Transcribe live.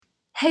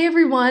Hey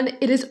everyone,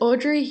 it is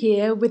Audrey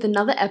here with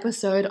another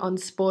episode on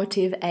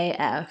Sportive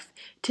AF.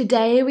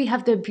 Today we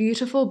have the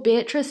beautiful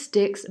Beatrice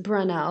Stix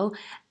Brunel,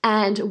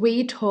 and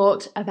we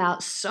talked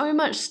about so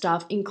much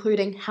stuff,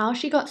 including how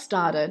she got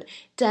started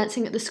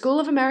dancing at the School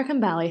of American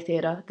Ballet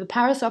Theatre, the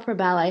Paris Opera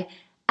Ballet,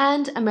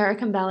 and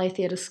American Ballet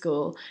Theatre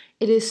School.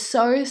 It is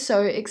so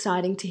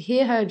exciting to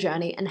hear her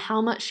journey and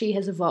how much she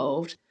has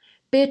evolved.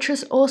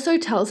 Beatrice also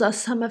tells us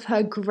some of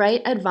her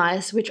great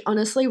advice, which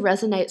honestly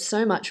resonates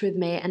so much with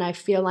me and I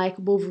feel like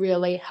will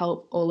really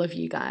help all of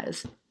you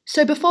guys.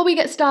 So before we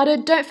get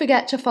started, don't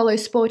forget to follow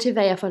Sportive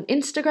AF on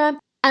Instagram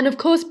and of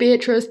course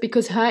Beatrice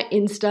because her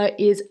Insta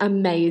is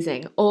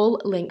amazing,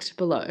 all linked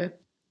below.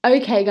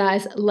 Okay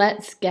guys,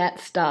 let's get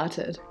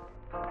started.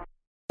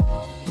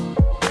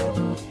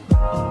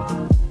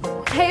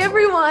 Hey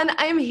everyone,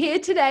 I'm here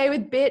today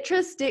with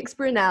Beatrice Stix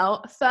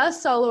Brunel,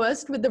 first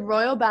soloist with the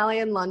Royal Ballet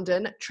in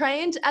London,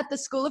 trained at the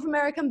School of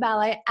American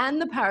Ballet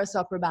and the Paris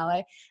Opera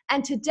Ballet.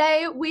 And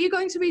today we're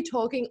going to be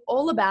talking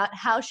all about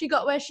how she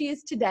got where she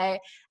is today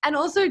and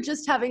also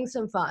just having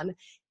some fun.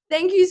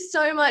 Thank you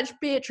so much,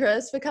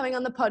 Beatrice, for coming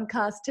on the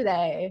podcast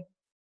today.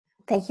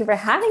 Thank you for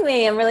having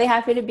me. I'm really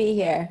happy to be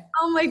here.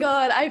 Oh my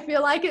God, I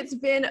feel like it's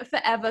been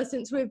forever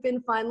since we've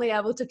been finally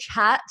able to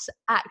chat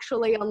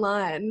actually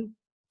online.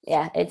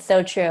 Yeah, it's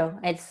so true.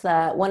 It's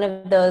one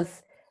of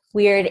those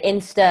weird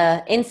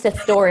Insta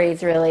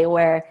stories, really,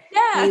 where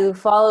you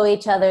follow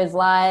each other's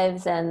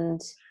lives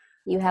and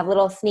you have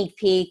little sneak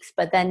peeks,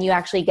 but then you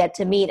actually get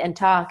to meet and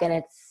talk, and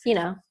it's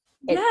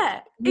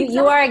exactly.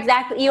 You are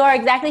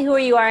exactly who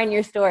you are in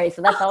your story,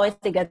 so that's always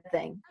a good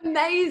thing.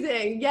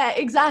 Amazing. Yeah,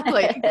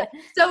 exactly.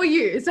 So are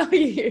you.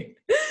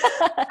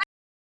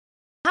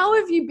 How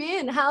have you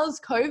been? How's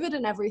COVID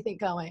and everything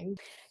going?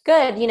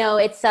 Good. You know,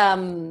 it's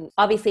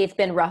obviously it's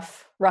been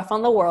rough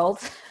on the world.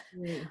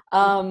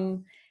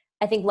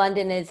 I think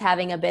London's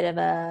having a bit of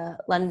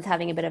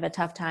a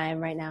tough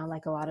time right now,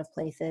 like a lot of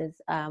places.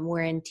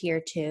 We're in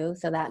tier 2,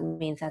 so that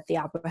means that the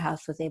Opera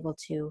House was able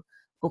to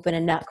open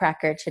a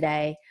Nutcracker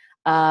today.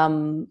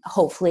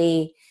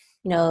 Hopefully,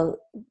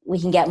 we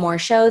can get more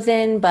shows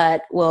in,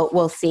 but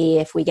we'll see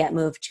if we get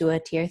moved to a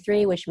tier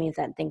 3, which means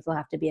that things will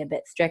have to be a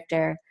bit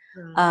stricter.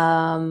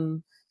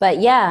 But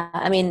yeah,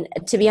 I mean,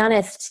 to be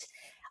honest,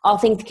 all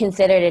things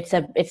considered,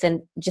 it's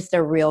just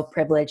a real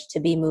privilege to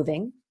be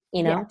moving,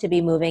 to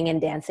be moving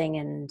and dancing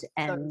and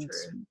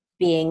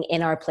being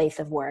in our place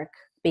of work,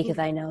 because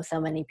I know so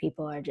many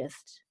people are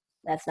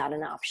that's not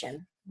an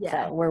option.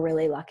 Yeah. So we're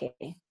really lucky.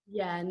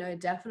 Yeah, no,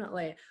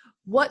 definitely.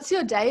 What's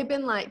your day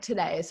been like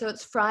today? So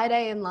it's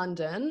Friday in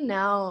London,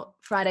 now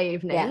Friday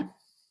evening. Yeah,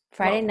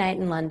 Friday night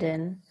in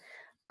London.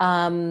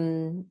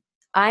 I'm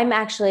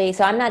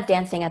not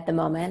dancing at the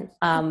moment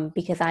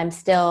because I'm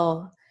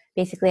still,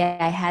 basically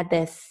I had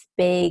this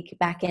big,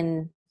 back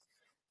in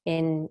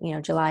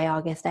July,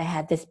 August, I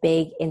had this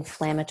big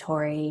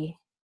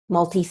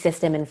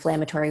multi-system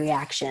inflammatory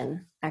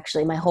reaction.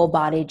 Actually, my whole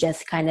body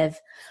just kind of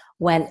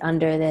went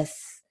under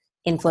this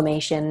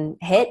inflammation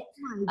hit.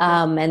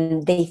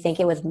 And they think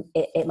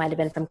it might've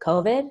been from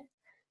COVID.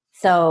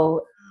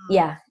 So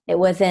yeah, it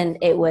was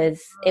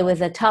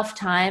a tough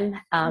time.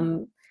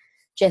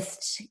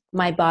 Just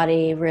my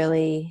body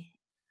really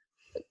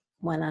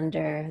went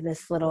under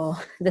this little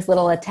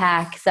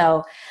attack.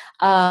 So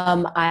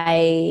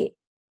I've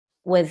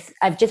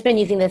just been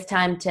using this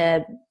time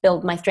to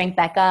build my strength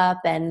back up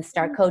and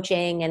start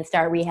coaching and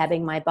start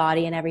rehabbing my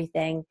body and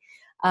everything.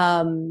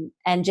 And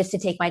just to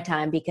take my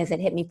time because it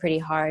hit me pretty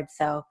hard.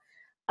 So,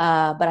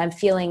 but I'm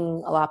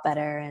feeling a lot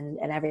better and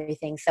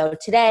everything. So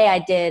today I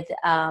did,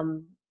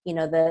 the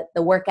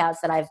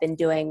workouts that I've been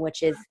doing,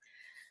 which is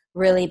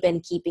really been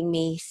keeping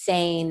me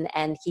sane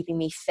and keeping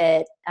me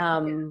fit,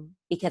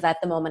 because at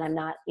the moment I'm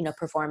not,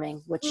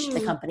 performing, which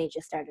the company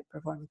just started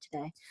performing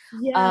today.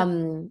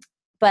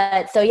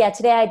 But so yeah,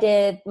 today I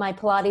did my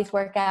Pilates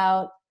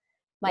workout,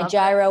 my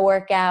gyro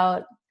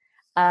workout,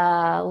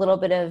 a little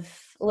bit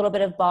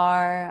of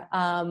bar,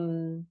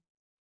 and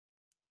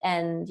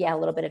yeah, a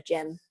little bit of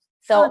gym.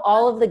 So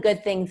all of the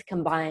good things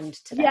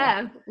combined today.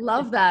 Yeah,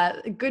 love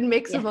that. A good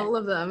mix of all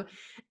of them.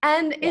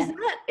 And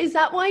is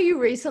that why you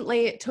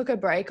recently took a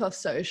break off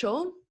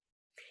social?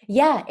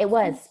 Yeah, it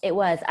was.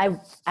 I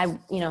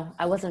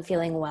wasn't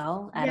feeling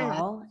well at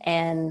all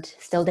and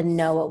still didn't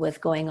know what was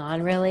going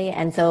on really.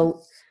 And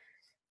so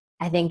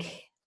I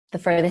think the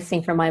furthest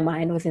thing from my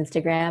mind was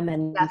Instagram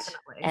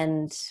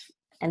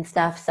and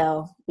stuff.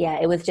 So yeah,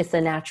 it was just a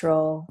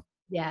natural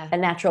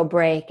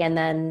break. And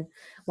then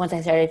once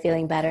I started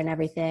feeling better and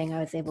everything, I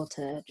was able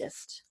to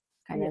just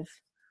kind of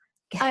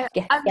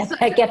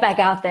get back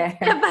out there.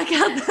 Get back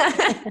out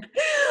there.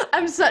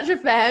 I'm such a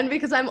fan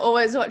because I'm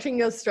always watching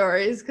your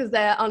stories because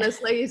they're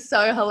honestly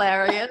so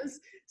hilarious.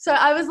 So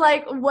I was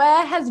like,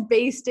 where has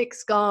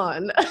B-Stix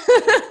gone?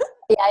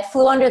 Yeah, I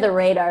flew under the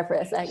radar for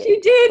a second. She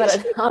did. But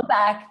I've come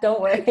back.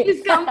 Don't worry.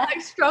 She's come back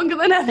stronger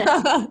than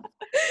ever.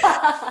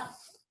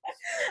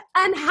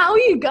 And how are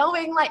you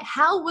going? Like,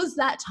 how was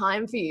that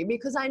time for you?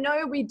 Because I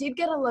know we did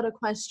get a lot of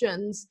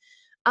questions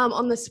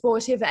on the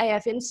Sportive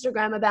AF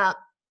Instagram about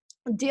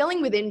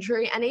dealing with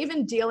injury and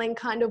even dealing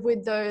kind of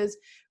with those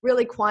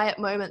really quiet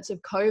moments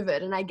of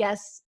COVID. And I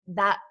guess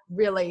that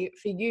really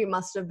for you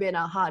must have been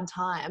a hard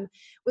time.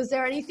 Was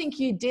there anything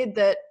you did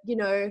that,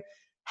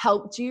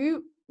 helped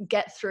you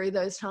get through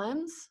those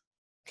times?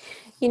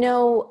 You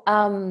know,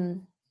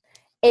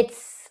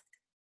 it's,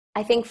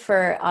 I think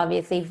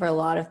obviously for a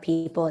lot of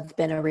people, it's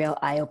been a real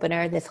eye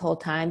opener this whole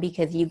time,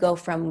 because you go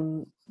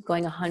from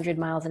going 100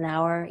 miles an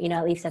hour,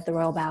 at least at the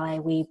Royal Ballet,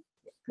 we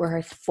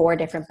rehearse 4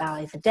 different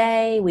ballets a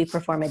day. We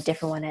perform a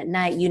different one at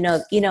night. You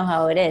know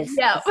how it is.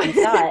 Yeah. You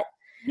saw it.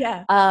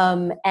 Yeah.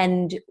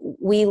 And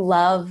we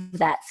love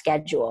that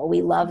schedule.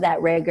 We love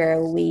that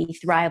rigor. We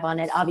thrive on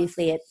it.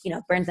 Obviously it,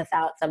 burns us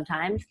out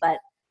sometimes, but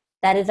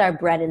that is our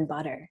bread and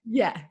butter.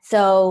 Yeah.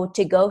 So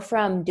to go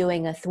from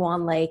doing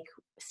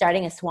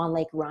starting a Swan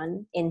Lake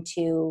run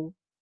into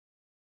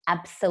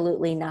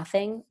absolutely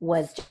nothing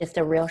was just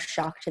a real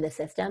shock to the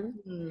system.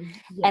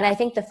 Yeah. And I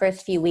think the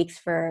first few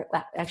weeks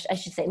actually, I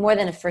should say more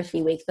than the first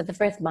few weeks, but the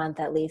first month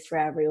at least for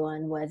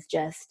everyone was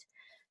just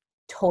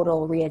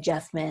total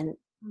readjustment,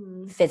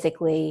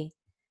 physically,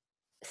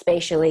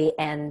 spatially,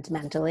 and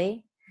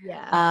mentally.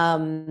 Yeah.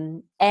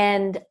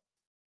 And,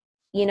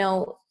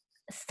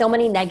 so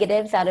many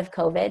negatives out of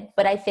COVID,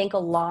 but I think a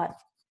lot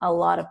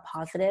of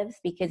positives,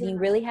 because you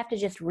really have to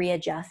just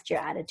readjust your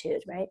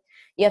attitude, right?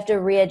 You have to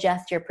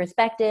readjust your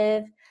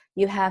perspective.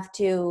 You have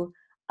to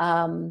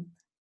kind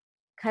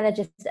of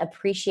just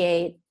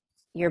appreciate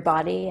your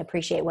body,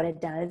 appreciate what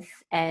it does.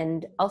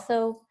 And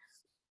also,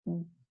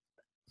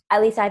 at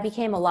least I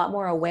became a lot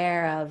more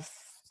aware of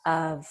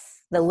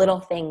the little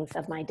things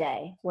of my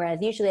day, whereas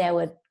usually I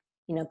would,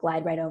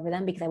 glide right over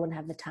them because I wouldn't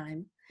have the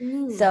time.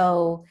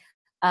 So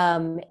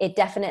it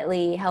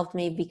definitely helped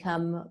me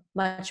become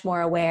much more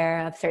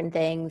aware of certain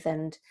things.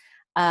 And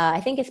I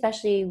think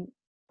especially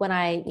when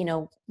I,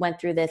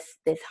 went through this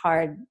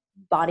hard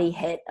body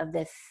hit of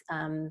this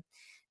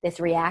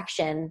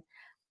reaction,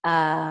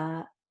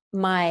 my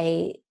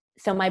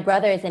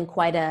brother is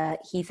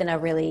he's in a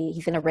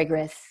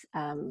rigorous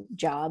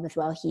job as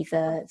well. He's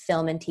a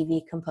film and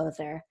TV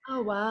composer.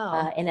 Oh,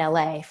 wow. In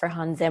LA for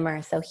Hans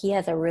Zimmer. So he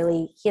has a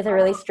really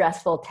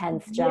stressful,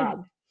 tense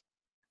job.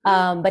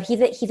 But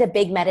he's a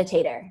big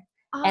meditator.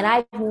 And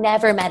I've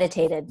never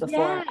meditated before.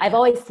 Yeah. I've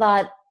always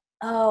thought,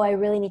 oh, I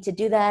really need to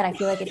do that. I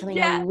feel like it's something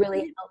that will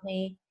really help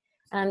me.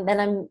 And then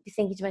I'm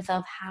thinking to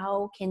myself,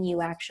 how can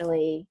you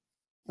actually,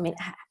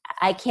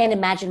 I can't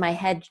imagine my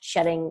head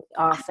shutting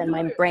off and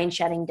my brain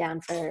shutting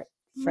down for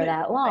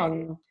that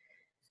long,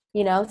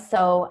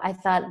 So I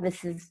thought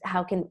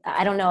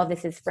I don't know if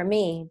this is for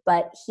me,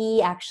 but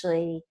he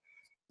actually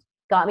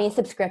got me a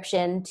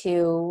subscription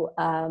to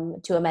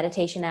a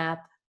meditation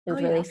app. It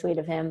was really sweet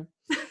of him.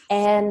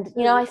 And,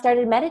 I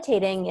started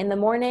meditating in the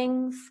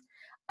mornings.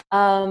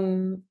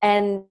 And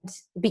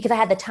because I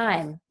had the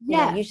time,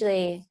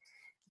 usually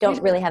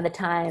don't really have the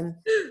time.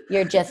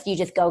 You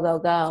just go, go,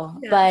 go.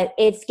 Yeah. But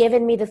it's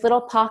given me this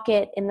little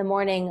pocket in the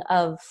morning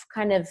of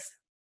kind of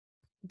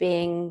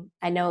being,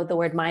 I know the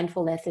word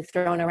mindfulness is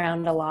thrown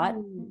around a lot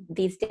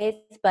these days,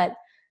 but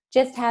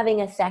just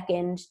having a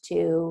second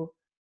to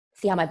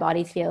see how my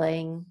body's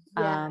feeling,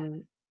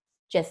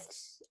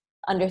 just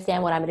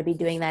understand what I'm going to be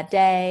doing that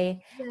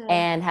day,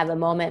 and have a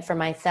moment for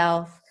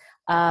myself.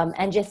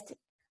 And just,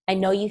 I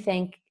know you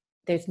think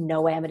there's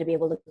no way I'm going to be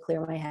able to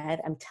clear my head.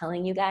 I'm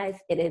telling you guys,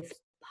 it is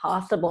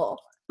possible.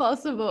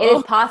 It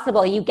is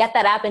possible. You get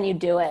that app and you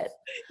do it.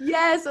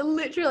 Yes,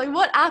 literally.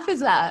 What app is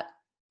that?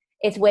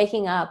 It's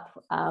Waking Up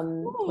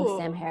with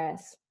Sam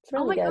Harris. It's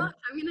really good. Gosh,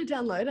 I'm going to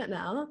download it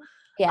now.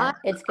 Yeah,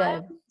 it's good.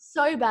 I'm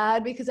so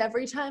bad because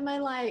every time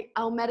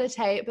I'll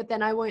meditate, but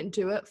then I won't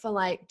do it for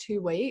like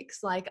 2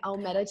 weeks. Like I'll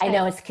meditate. I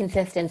know, it's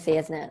consistency,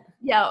 isn't it?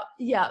 Yeah,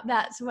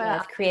 that's where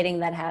it's creating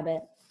that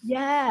habit.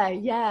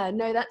 Yeah.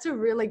 No, that's a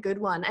really good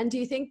one. And do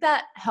you think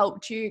that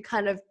helped you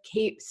kind of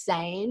keep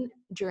sane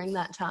during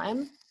that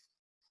time?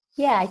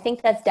 Yeah, I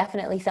think that's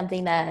definitely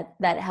something that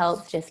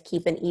helps just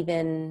keep an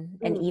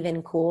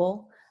even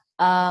cool.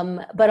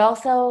 But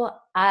also,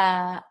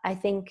 I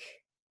think,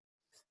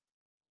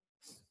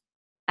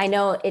 I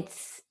know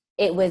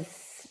it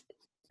was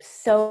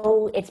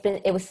so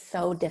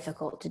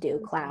difficult to do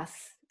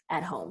class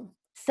at home.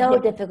 So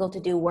difficult to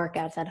do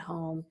workouts at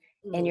home,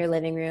 in your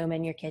living room,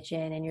 in your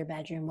kitchen, in your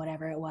bedroom,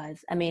 whatever it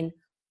was.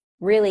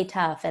 Really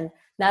tough. And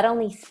not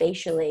only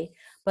spatially,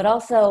 but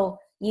also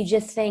you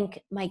just think,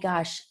 my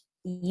gosh,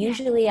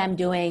 usually I'm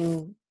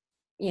doing,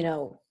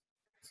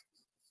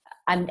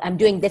 I'm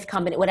doing this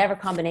whatever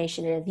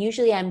combination it is.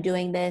 Usually I'm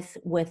doing this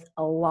with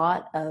a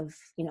lot of,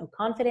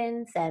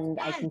 confidence, and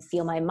I can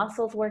feel my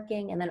muscles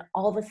working. And then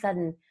all of a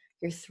sudden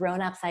you're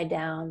thrown upside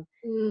down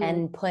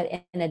and put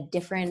in a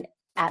different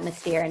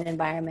atmosphere and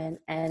environment.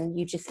 And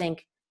you just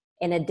think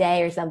in a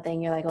day or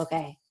something, you're like,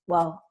 okay,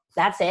 well,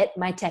 that's it.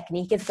 My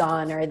technique is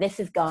gone, or this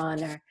is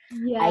gone, or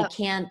I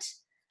can't,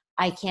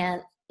 I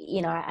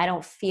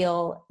don't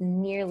feel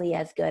nearly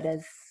as good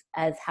as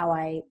how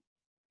I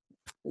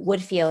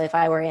would feel if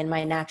I were in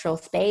my natural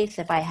space,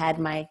 if I had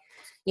my,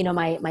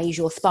 my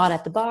usual spot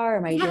at the bar,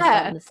 or my usual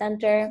spot in the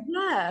center.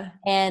 Yeah.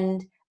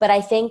 And But I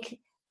think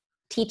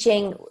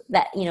teaching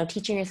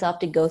yourself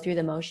to go through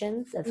the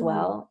motions as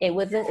well.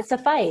 It's a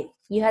fight.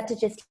 You had to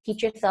just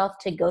teach yourself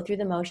to go through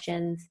the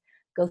motions,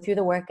 go through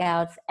the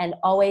workouts, and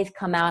always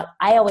come out.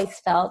 I always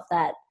felt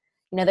that,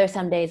 there's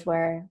some days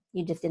where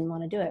you just didn't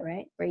want to do it,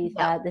 right? Where you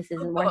thought this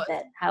isn't worth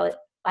it.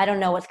 I don't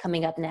know what's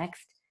coming up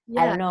next.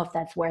 I don't know if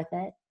that's worth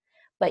it.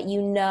 But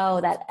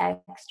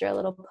that extra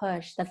little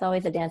push, that's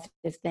always a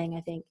dancer's thing,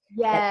 I think.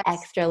 That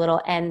extra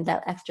little end,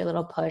 that extra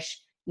little push,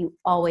 you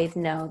always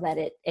know that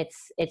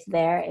it's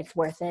there, it's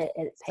worth it,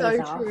 it pays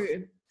off.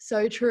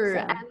 So true.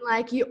 And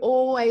like, you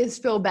always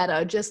feel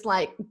better just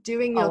like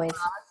doing your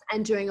class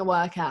and doing a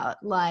workout.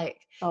 Like,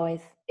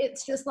 always.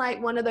 It's just like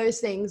one of those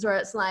things where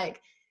it's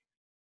like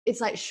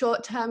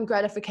short-term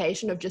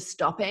gratification of just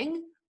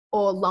stopping,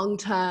 or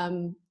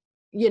long-term,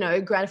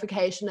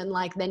 gratification, and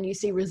like then you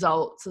see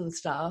results and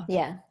stuff.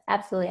 Yeah,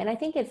 absolutely. And I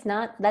think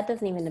that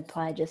doesn't even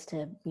apply just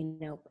to,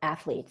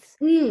 athletes.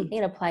 I think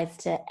it applies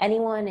to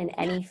anyone in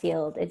any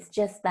field. It's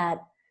just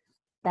that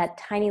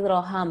tiny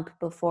little hump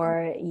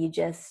before you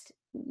just,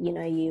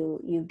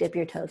 you dip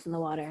your toes in the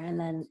water and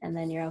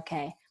then you're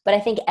okay. But I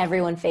think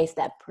everyone faced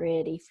that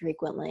pretty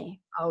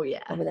frequently. Oh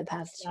yeah. Over the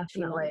past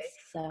few months.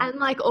 So. And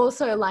like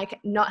also like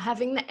not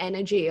having the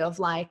energy of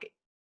like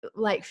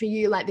for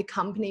you, like the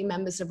company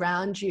members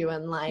around you,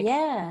 and like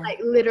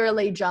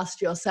literally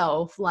just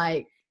yourself.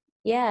 Like,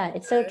 yeah,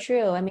 it's so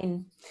true. I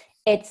mean,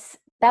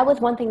 that was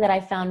one thing that I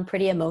found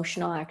pretty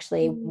emotional,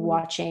 actually,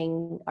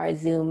 watching our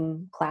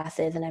Zoom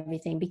classes and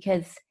everything,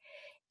 because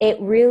it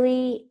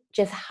really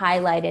just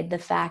highlighted the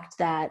fact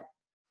that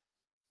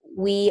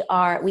we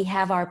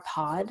have our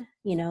pod,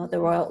 the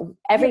Royal,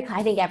 I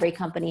think every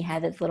company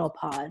has its little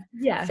pod.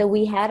 Yeah. So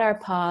we had our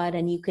pod,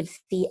 and you could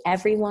see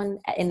everyone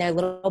in their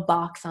little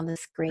box on the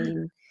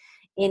screen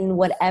in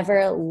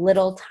whatever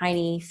little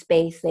tiny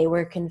space they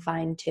were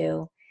confined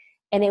to.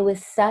 And it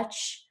was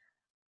such,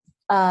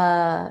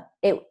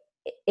 it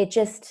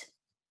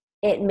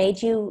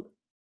made you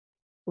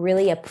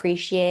really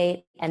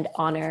appreciate and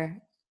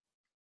honor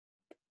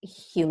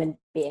human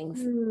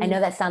beings. I know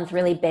that sounds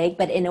really big,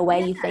 but in a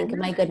way you think,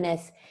 my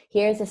goodness,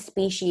 here's a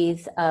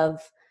species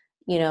of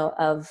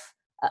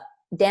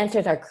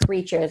dancers are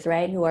creatures,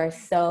 right? Who are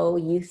so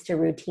used to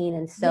routine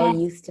and so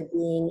used to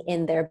being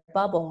in their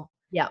bubble.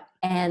 Yeah.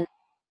 And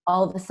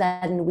all of a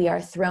sudden we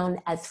are thrown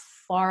as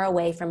far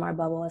away from our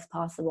bubble as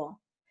possible.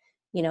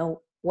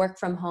 Work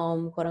from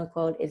home, quote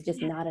unquote, is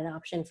just not an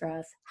option for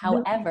us.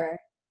 However,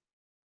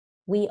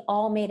 we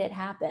all made it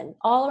happen.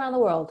 All around the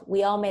world,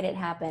 we all made it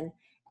happen.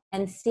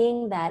 And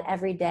seeing that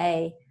every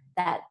day,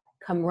 that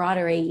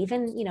camaraderie,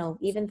 even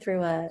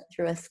through a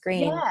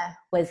screen,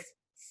 was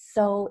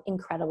so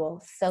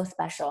incredible, so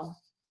special.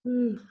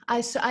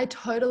 I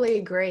totally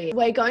agree.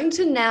 We're going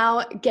to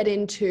now get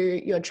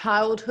into your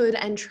childhood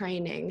and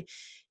training.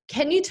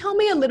 Can you tell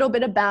me a little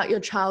bit about your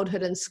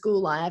childhood and school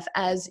life,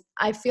 as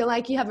I feel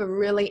like you have a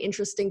really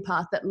interesting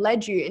path that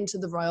led you into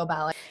the Royal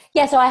Ballet?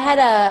 Yeah, so I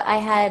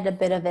had a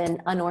bit of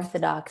an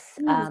unorthodox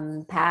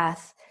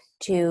path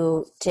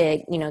to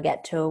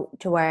get to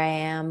where I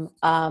am.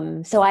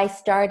 So I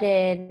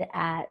started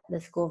at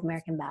the School of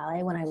American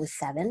Ballet when I was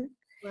 7.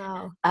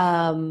 Wow.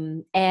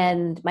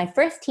 And my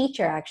first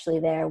teacher actually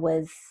there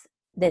was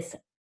this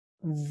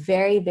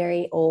very,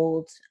 very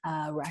old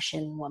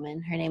Russian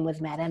woman. Her name was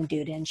Madame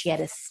Dudin. She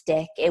had a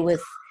stick. It was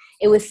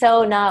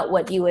so not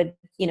what you would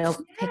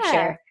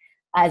picture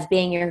as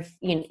being your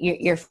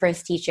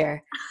first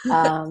teacher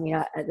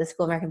at the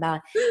School of American Ballet.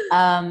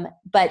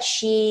 But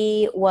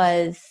she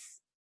was,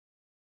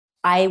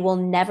 I will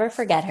never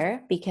forget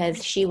her,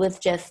 because she was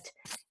just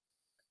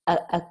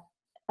a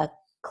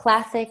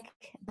classic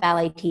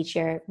ballet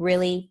teacher,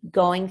 really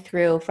going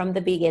through from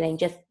the beginning,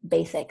 just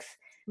basics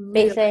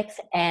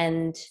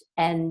and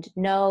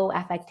no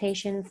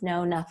affectations,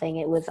 no nothing.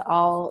 It was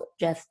all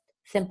just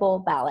simple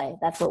ballet.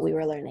 That's what we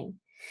were learning.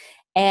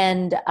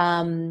 And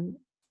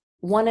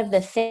one of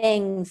the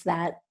things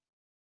that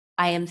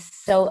I am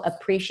so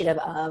appreciative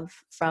of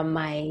from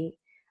my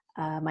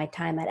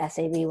time at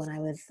SAV when I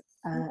was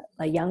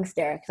a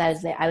youngster,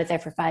 because I was there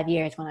for 5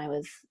 years when I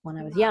was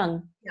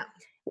young,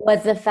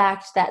 was the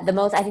fact that the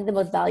most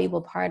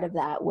valuable part of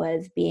that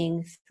was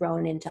being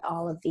thrown into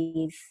all of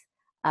these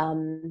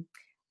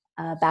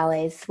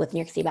ballets with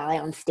New York City Ballet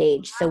on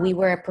stage. So we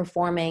were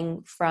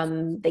performing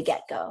from the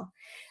get-go.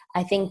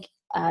 I think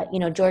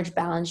George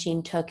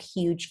Balanchine took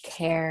huge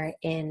care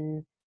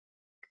in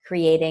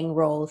creating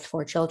roles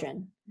for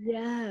children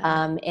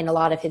in a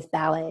lot of his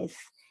ballets,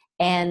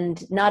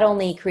 and not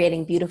only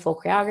creating beautiful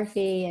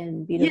choreography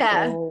and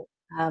beautiful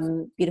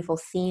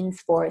scenes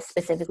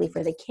specifically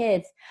for the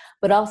kids,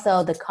 but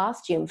also the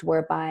costumes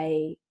were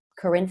by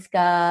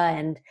Karinska,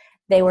 and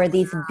they were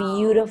these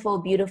beautiful,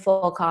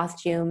 beautiful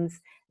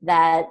costumes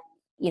that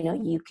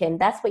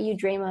that's what you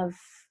dream of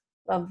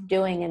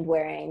doing and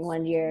wearing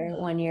when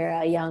you're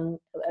a young,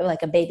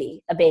 like a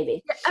baby.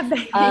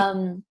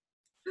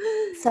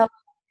 So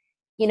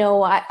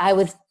I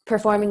was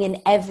performing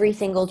in every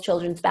single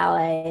children's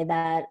ballet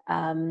that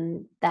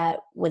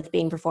was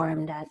being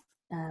performed at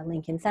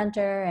Lincoln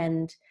Center,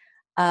 and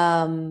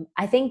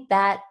I think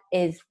that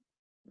is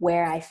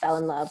where I fell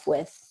in love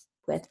with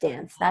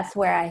dance. That's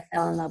where I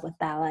fell in love with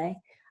ballet,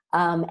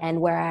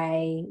 and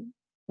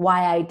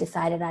why I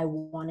decided I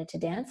wanted to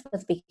dance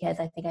was because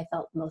I think I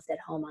felt most at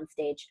home on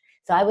stage.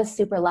 So I was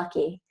super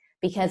lucky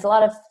because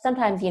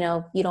sometimes, you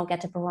don't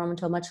get to perform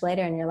until much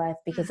later in your life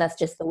because that's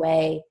just the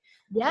way,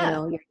 Yeah,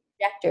 your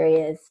trajectory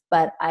is.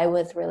 But I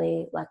was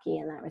really lucky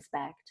in that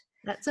respect.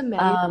 that's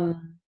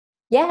amazing.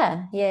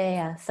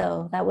 Yeah.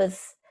 So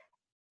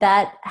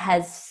that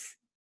has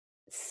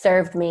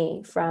served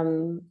me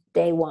from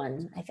day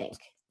one, I think.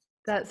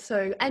 That's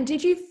so. And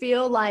did you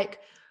feel like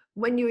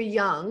when you were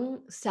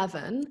young,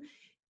 7,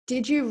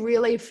 did you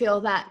really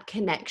feel that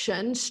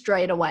connection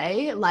straight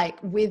away, like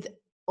with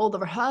all the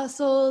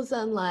rehearsals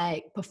and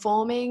like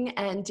performing?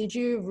 And did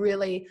you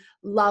really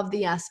love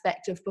the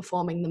aspect of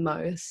performing the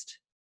most?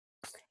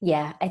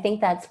 Yeah, I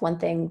think that's one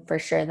thing for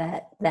sure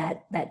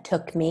that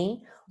took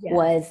me Yeah.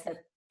 was the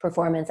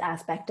performance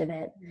aspect of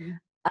it,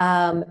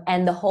 Mm.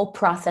 and the whole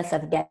process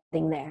of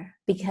getting there. Yeah.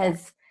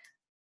 Because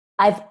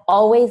I've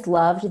always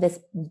loved this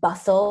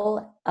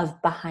bustle of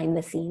behind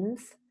the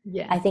scenes.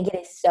 Yeah. I think it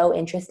is so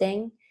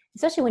interesting,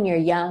 especially when you're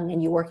young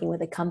and you're working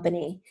with a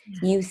company.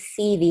 Yeah. You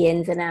see the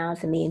ins and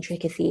outs and the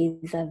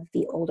intricacies of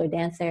the older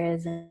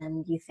dancers,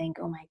 and you think,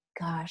 oh my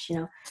gosh,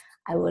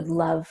 I would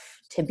love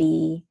to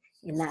be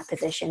in that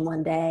position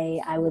one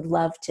day. I would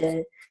love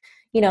to,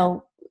 you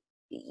know,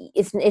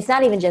 it's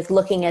not even just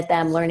looking at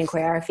them learning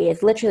choreography.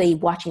 It's literally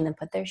watching them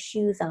put their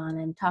shoes on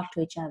and talk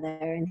to each other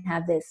and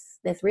have this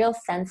real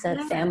sense of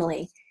Yeah.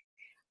 family.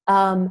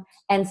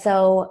 And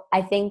so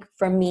I think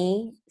for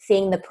me,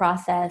 seeing the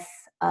process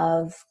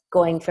of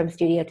going from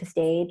studio to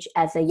stage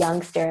as a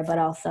youngster, but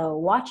also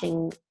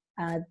watching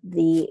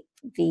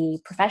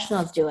the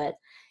professionals do it,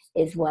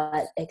 is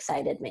what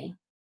excited me.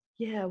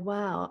 Yeah,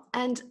 wow.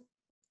 And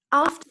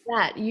after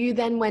that, you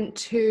then went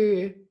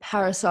to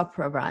Paris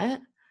Opera, right?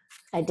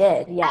 I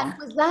did, And yeah.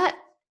 was that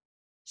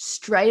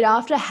straight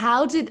after?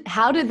 How did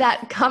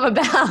that come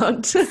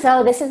about?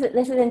 So this is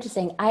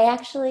interesting.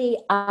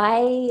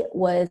 I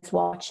was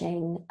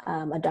watching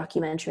a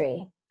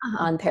documentary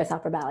Uh-huh. on Paris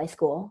Opera Ballet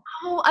School.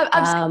 Oh,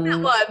 I've seen Um, that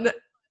one.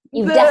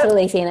 you've The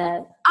definitely seen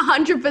it.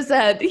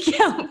 100%.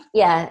 Yeah.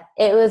 Yeah,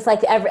 it was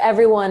like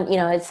everyone.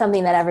 It's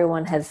something that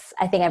everyone has.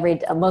 I think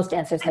most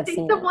dancers I have think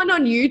seen the it. one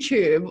on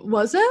YouTube,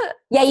 was it?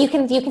 Yeah, you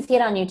can see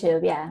it on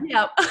YouTube. Yeah.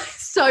 Yeah.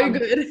 So Um,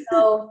 good.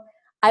 so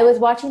I was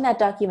watching that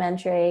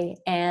documentary,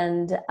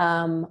 and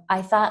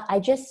I thought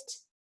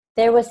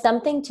there was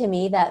something to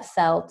me that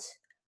felt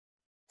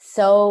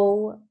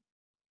so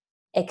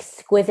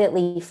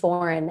exquisitely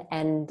foreign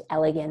and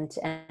elegant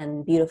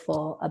and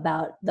beautiful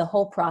about the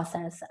whole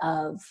process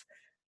of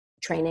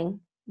training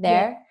Yeah.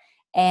 there,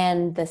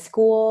 and the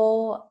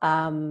school,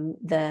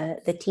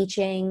 the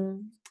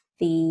teaching,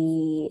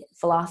 the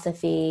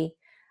philosophy,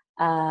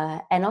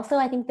 and also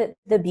I think that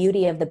the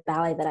beauty of the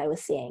ballet that I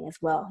was seeing as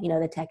well,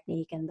 the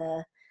technique and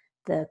the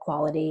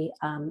quality,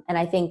 and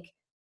I think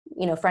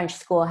French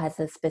school has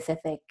a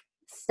specific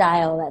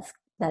style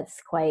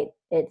that's quite,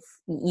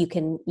 you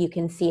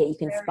can see it, you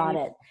can spot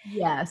Very, it.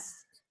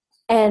 yes.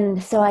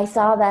 And so I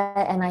saw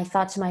that and I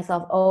thought to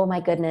myself, oh my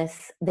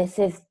goodness,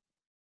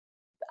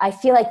 I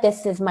feel like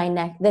this feels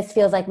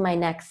like my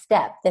next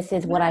step. This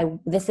is where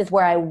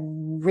I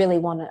really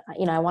want to,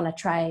 I want to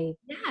try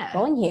Yeah.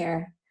 going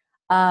here.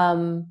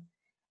 Um,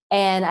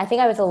 and I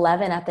think I was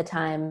 11 at the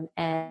time.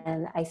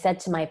 And I said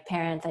to my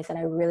parents, I said,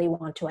 I really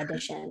want to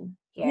audition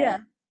Yeah.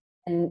 here.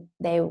 And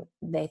they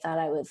thought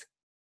I was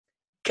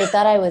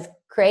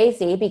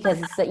crazy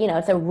because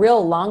it's a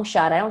real long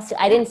shot.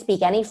 I didn't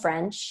speak any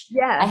French. I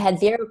Yeah. had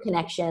zero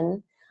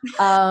connection.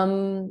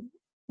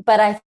 But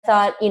I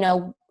thought,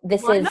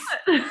 this Why is,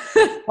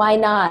 not? why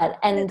not?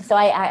 And so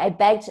I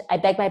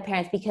begged my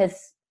parents, because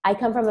I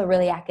come from a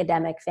really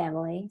academic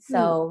family. Hmm.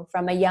 So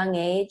from a young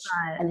age,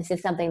 Right. and this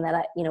is something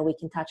that we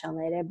can touch on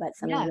later, but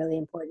something Yeah. really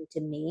important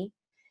to me.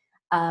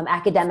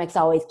 Academics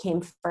always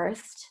came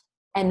first.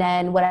 And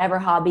then whatever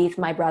hobbies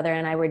my brother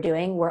and I were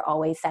doing were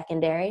always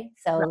secondary. Right.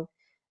 So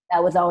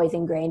that was always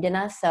ingrained in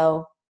us.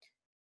 So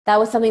that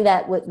was something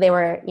that they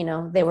were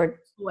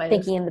Always.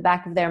 thinking in the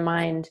back of their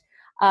mind.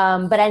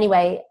 But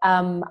anyway,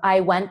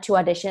 I went to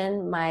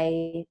audition.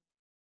 My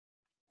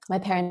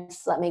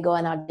parents let me go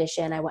and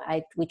audition.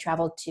 We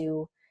traveled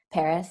to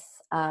Paris.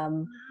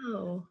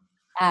 Wow.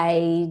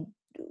 I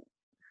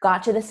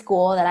got to the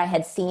school that I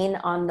had seen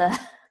on the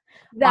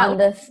That on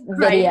was the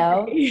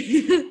video,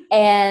 crazy.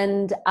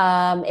 and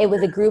it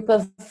was a group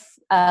of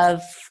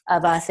us.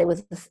 It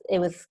was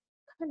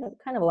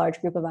kind of a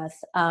large group of us,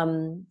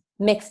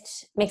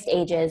 mixed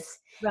ages,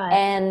 Right.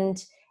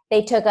 and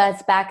they took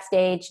us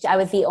backstage. I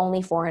was the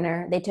only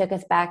foreigner. They took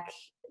us back.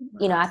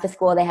 At the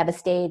school they have a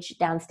stage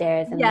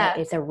downstairs, and Yeah.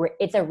 it's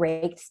a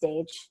raked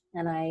stage.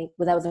 And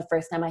that was the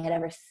first time I had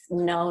ever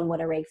known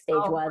what a raked stage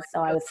Oh was. So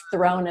my I was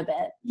thrown a bit.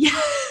 God.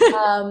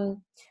 Yeah.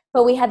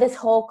 But we had this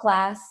whole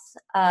class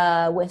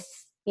with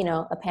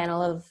a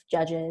panel of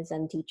judges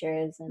and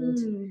teachers,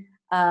 and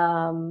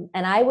Hmm.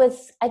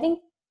 I think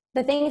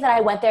the things that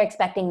I went there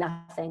expecting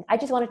nothing. I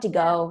just wanted to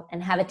go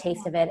and have a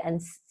taste of it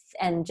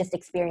and just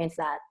experience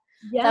that.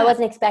 So I Yeah.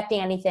 wasn't expecting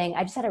anything.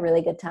 I just had a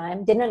really good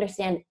time. Didn't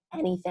understand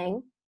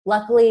anything.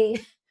 Luckily,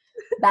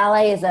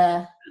 ballet is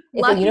a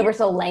Lucky.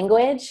 universal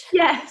language.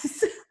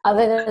 Yes.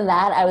 Other than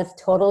that, I was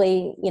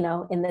totally,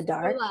 in the So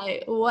dark.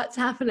 like, what's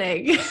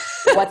happening?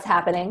 What's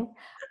happening?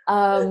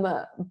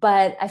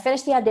 But I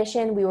finished the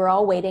audition. We were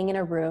all waiting in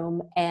a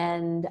room,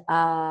 and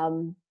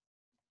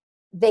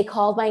they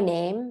called my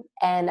name,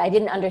 and I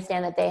didn't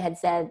understand that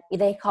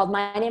they called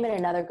my name and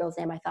another girl's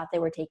name. I thought they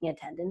were taking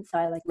attendance, so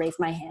I like raised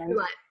my hand.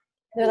 Like,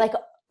 They're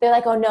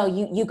like, oh no,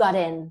 you got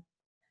in.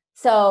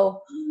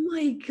 So oh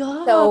my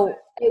God. so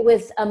it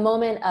was a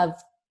moment of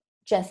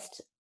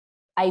just,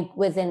 I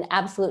was in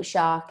absolute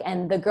shock.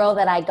 And the girl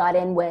that I got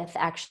in with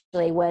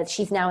actually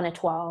she's now in a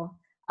 12.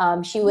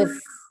 She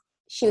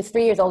was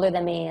 3 years older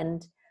than me.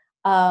 And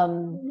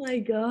Oh my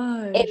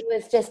gosh. it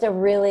was just it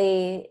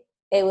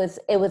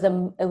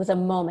was a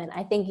moment.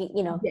 I think,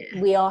 Yeah.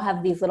 we all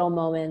have these little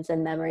moments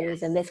and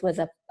memories, Yes. and this was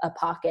a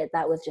pocket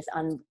that was just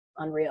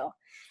unreal.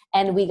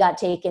 And we got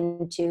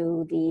taken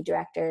to the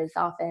director's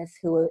office,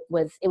 it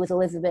was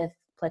Elizabeth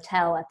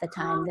Platel at the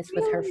time. Oh, This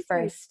was really?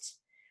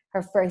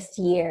 her first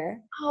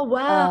year. Oh,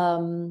 wow.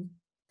 Um,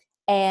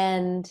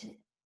 and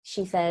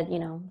she said,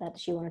 that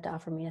she wanted to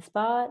offer me a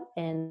spot.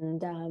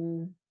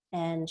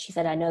 And she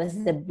said, I know this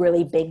is a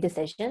really big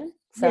decision,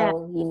 Yeah.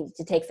 so you need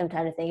to take some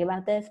time to think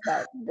about this,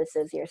 but this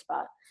is your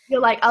spot. You're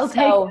like, I'll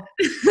take So,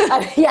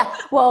 it. yeah,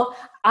 well,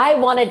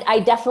 I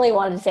definitely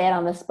wanted to say it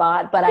on the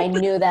spot, but I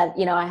knew that,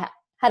 I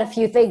had a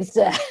few things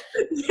Yeah.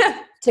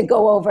 to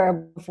go over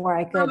before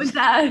I How could, was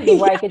that?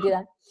 before I Yeah. could do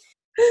that.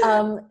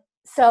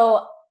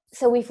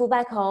 So we flew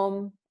back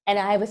home, and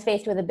I was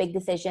faced with a big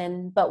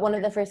decision. But one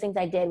of the first things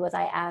I did was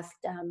I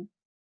asked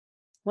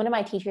one of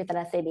my teachers at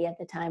SAB at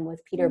the time was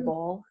Peter Mm.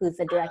 Bowl, who's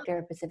the director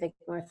of Pacific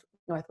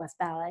Northwest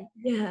Ballet.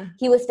 Yeah.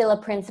 He was still a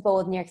principal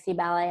with New York City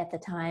Ballet at the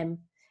time,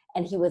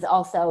 and he was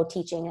also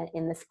teaching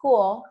in the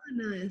school.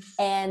 Oh, nice.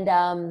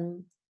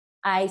 And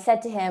I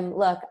said to him,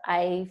 look,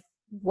 I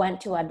went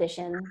to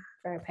audition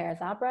for Paris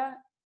Opera.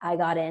 I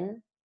got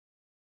in.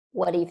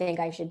 What do you think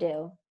I should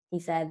do? He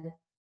said,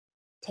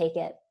 take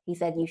it. He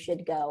said, you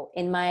should go.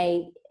 In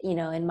my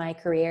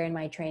career, in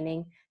my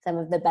training, some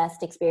of the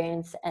best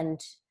experience and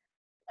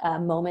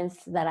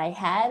moments that I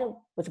had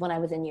was when I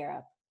was in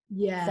Europe.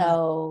 Yeah.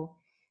 So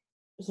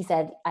he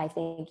said, I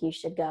think you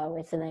should go.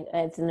 It's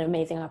an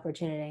amazing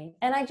opportunity.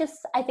 And I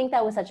think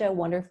that was such a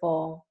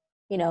wonderful,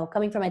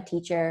 coming from a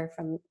teacher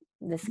from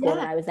the school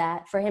that I was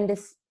at, for him to,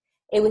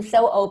 it was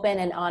so open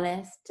and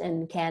honest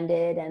and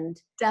candid, and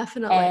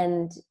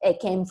Definitely. it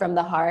came from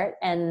the heart.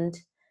 And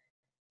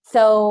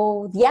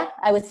so, yeah,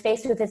 I was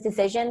faced with this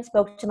decision,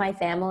 spoke to my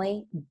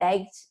family,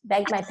 begged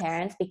my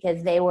parents,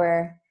 because they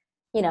were,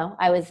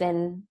 I was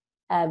in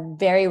a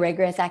very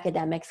rigorous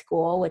academic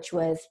school, which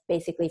was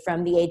basically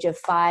from the age of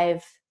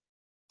 5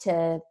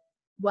 to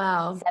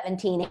Wow.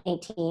 17,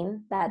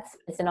 18.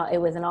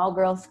 It was an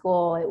all-girls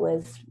school. It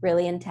was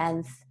really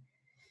intense.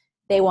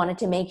 They wanted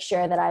to make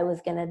sure that I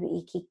was going to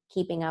be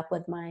keeping up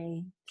with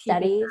my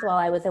studies while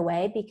I was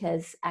away,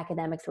 because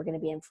academics were going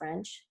to be in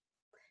French.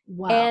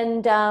 Wow.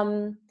 And,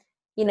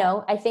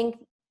 I think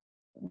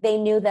they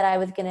knew that I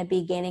was going to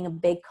be gaining a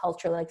big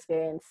cultural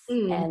experience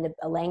and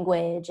a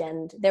language,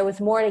 and there was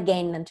more to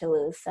gain than to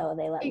lose. So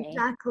they let me.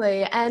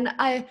 Exactly. And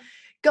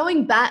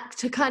going back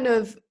to kind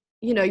of,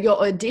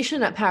 your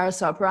audition at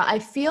Paris Opera, I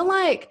feel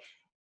like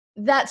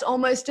that's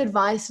almost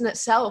advice in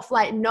itself,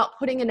 like not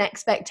putting an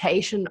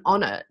expectation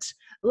on it.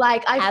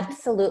 Like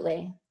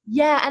Absolutely.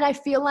 Yeah, and I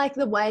feel like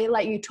the way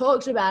like you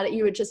talked about it,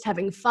 you were just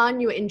having fun,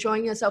 you were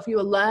enjoying yourself, you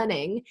were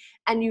learning,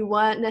 and you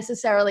weren't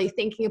necessarily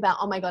thinking about,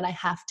 oh my God, I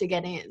have to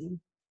get in.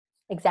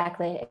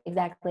 Exactly.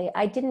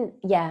 I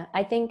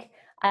think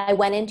I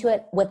went into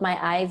it with my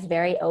eyes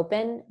very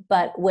open,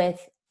 but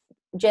with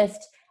just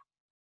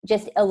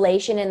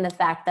elation in the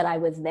fact that I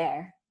was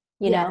there,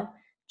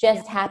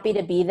 happy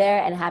to be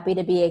there and happy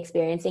to be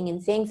experiencing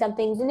and seeing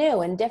something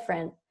new and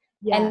different.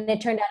 Yeah. And it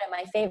turned out in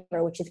my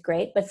favor, which is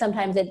great. But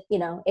sometimes it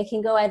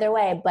can go either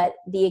way, but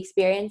the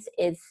experience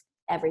is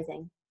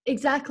everything.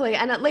 Exactly.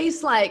 And at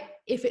least like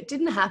if it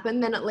didn't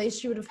happen, then at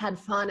least you would have had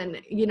fun and,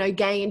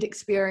 gained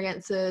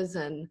experiences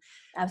and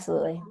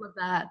absolutely all of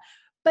that.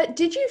 But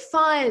did you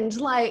find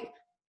like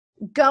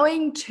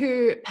going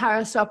to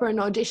Paris Opera and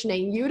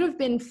auditioning, you would have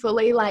been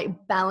fully like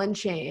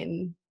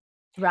Balanchine,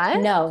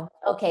 right? No.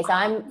 Okay. So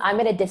I'm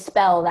going to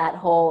dispel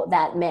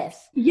that myth.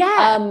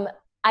 Yeah.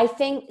 I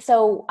think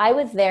so. I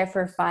was there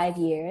for 5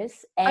 years,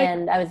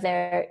 and I was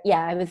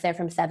there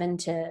from 7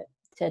 to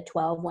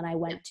 12 when I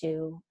went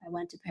to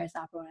Paris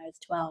Opera when I was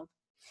 12.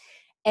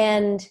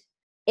 And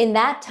in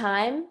that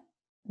time,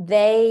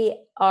 they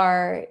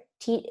are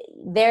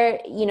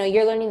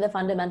you're learning the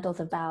fundamentals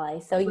of ballet.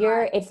 So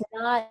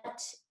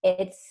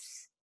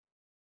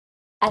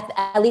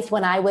at least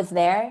when I was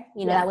there,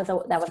 that was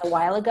a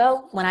while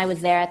ago. When I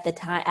was there at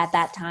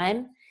that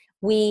time,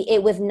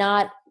 it was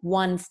not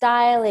one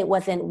style. It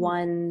wasn't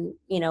one,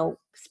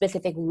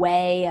 specific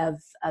way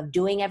of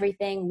doing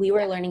everything. We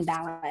were learning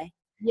ballet.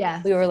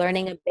 Yeah. We were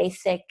learning a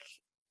basic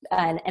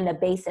and a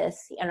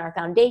basis in our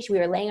foundation. We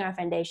were laying our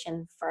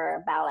foundation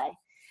for ballet.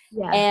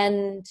 Yeah.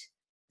 And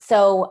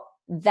so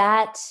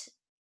that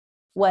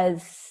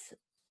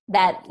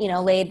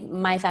laid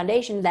my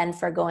foundation then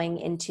for going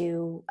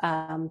into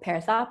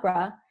Paris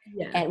Opera,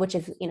 and which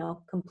is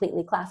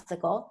completely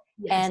classical.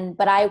 Yes.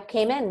 But I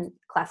came in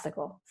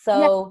classical,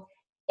 so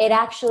it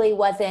actually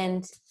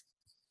wasn't.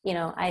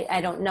 I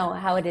don't know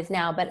how it is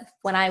now, but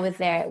when I was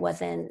there, it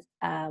wasn't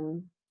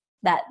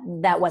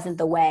that wasn't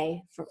the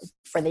way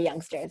for the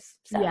youngsters.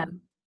 So. Yeah.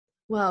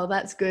 Well,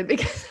 that's good,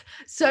 because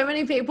so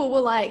many people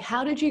were like,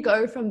 how did you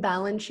go from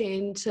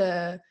Balanchine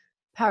to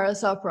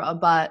Paris Opera?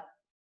 But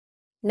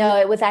no,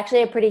 it was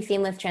actually a pretty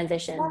seamless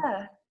transition.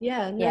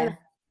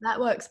 That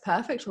works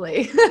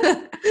perfectly.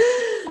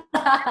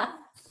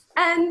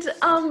 And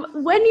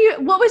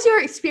what was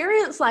your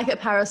experience like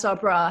at Paris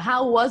Opera?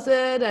 How was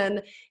it?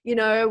 And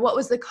what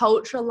was the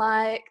culture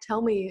like?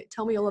 Tell me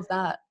all of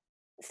that.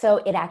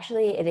 So it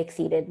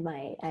exceeded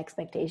my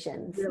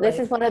expectations. Really? This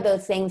is one of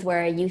those things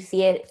where you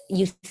see it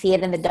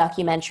in the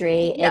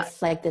documentary. Yeah.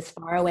 It's like this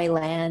faraway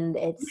land.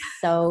 It's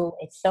so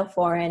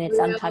foreign. It's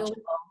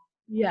untouchable.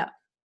 Yeah.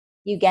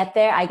 You get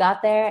there. I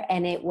got there,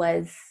 and it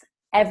was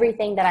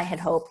everything that I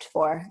had hoped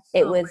for.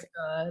 It was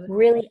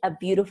really a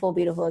beautiful,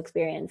 beautiful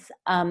experience.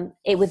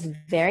 It was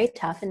very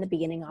tough in the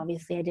beginning.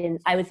 Obviously,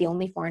 I was the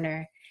only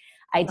foreigner.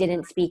 I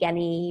didn't speak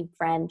any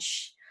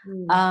French.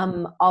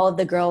 All of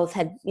the girls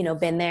had,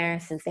 been there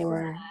since they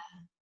were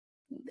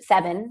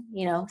 7,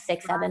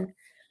 6, 7.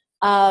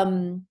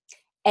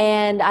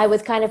 And I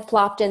was kind of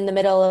plopped in the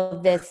middle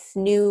of this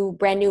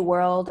brand new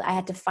world. I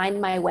had to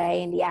find my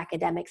way in the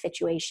academic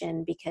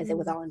situation because it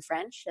was all in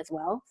French as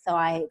well. So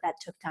that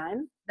took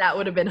time. That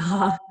would have been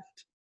hard.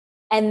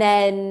 And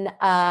then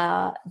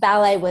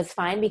ballet was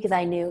fine because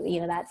I knew,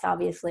 that's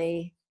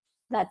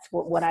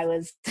what I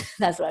was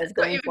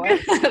going for.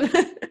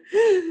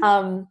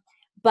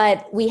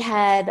 But we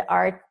had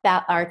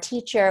our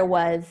teacher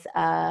was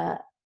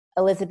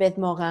Elizabeth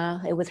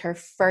Morin. It was her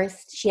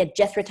first. She had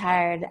just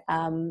retired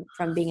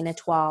from being an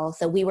étoile,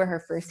 so we were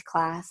her first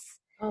class.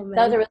 Oh,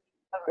 man. That was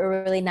a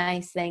really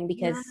nice thing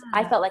because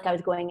I felt like I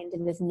was going into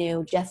this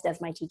new, just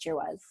as my teacher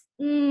was.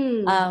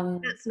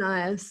 That's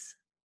nice.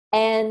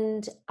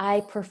 And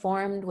I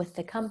performed with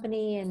the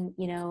company, and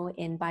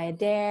in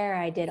Bayadère,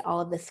 I did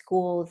all of the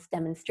school's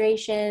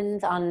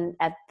demonstrations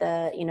at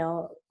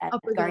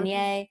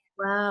Garnier.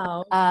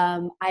 Wow.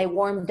 I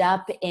warmed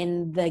up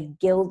in the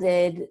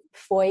gilded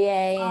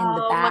foyer in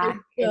the back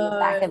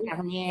of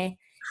Garnier.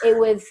 It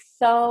was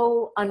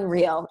so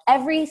unreal.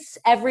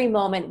 Every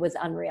moment was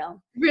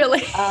unreal.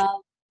 Really?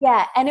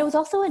 Yeah, and it was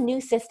also a new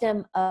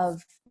system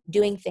of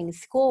doing things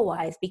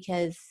school-wise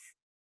because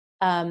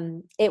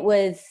it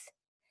was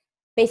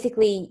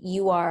basically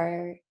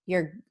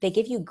they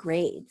give you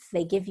grades.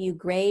 They give you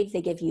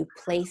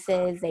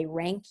places, they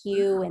rank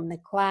you in the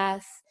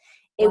class.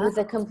 It was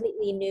a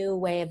completely new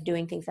way of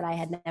doing things that I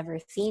had never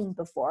seen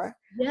before.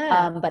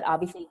 Yeah. But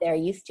obviously they're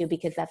used to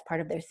because that's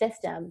part of their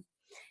system.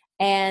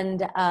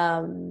 And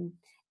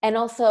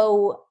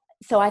also,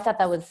 so I thought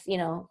that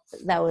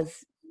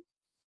was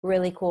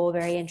really cool,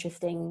 very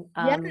interesting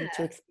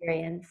to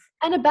experience.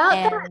 And about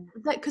that,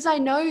 because I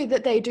know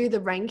that they do the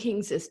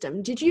ranking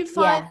system. Did you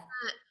find that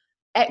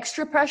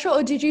extra pressure,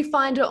 or did you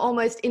find it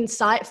almost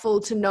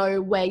insightful to know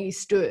where you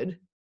stood?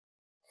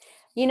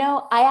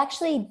 I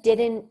actually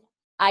didn't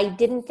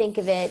think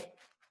of it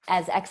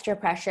as extra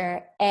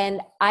pressure, and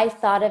I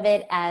thought of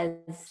it as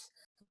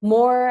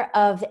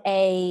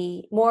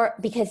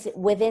because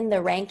within the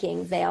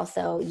rankings they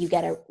also you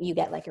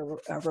get like a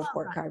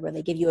report card where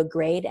they give you a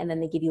grade, and then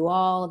they give you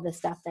all of the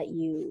stuff that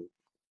you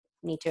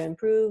need to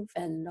improve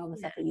and all the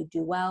stuff that you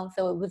do well.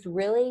 So it was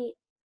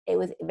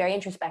very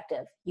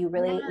introspective. You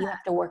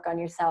have to work on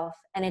yourself,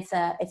 and it's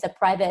a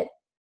private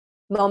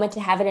moment to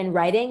have it in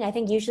writing. I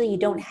think usually you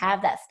don't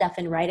have that stuff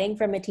in writing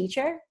from a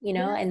teacher, in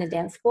a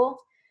dance school.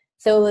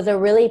 So it was a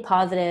really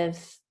positive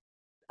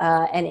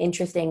and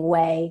interesting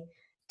way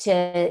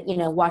to,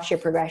 watch your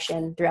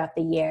progression throughout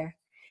the year.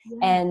 Yeah.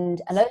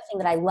 And another thing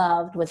that I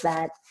loved was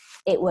that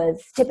it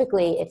was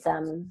typically it's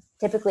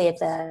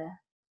a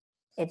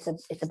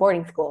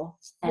boarding school,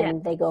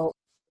 and they go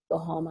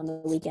home on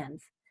the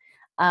weekends.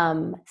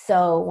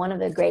 So one of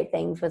the great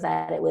things was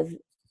that it was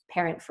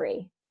parent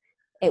free.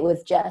 It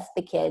was just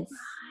the kids,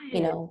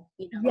 you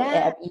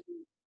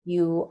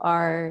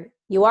are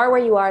where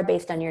you are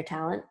based on your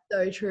talent.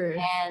 So true.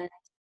 And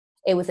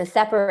it was a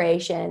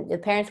separation. The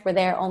parents were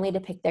there only to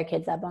pick their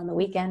kids up on the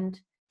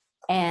weekend.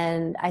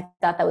 And I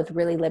thought that was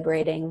really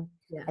liberating.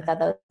 Yeah. I thought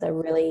that was a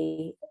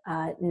really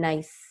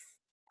nice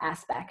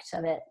aspect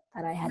of it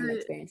that I hadn't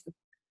experienced.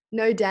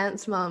 No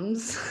dance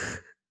mums.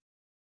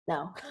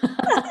 No.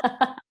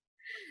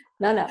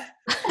 No. No.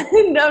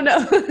 We don't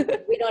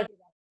do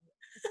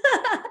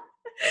that.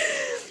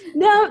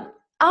 Now,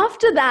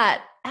 after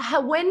that,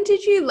 when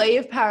did you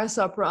leave Paris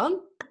Opera?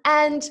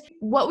 And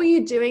what were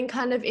you doing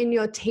kind of in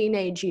your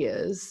teenage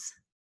years?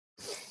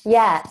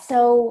 Yeah.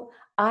 So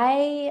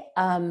I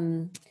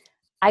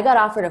got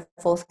offered a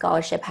full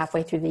scholarship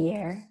halfway through the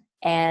year,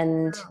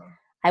 and Wow.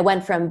 I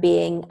went from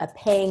being a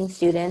paying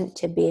student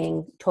to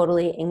being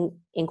totally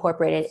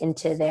incorporated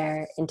into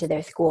their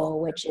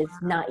school, which is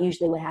not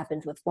usually what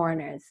happens with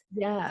foreigners. So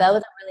that Yeah.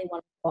 was a really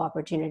wonderful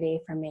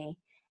opportunity for me,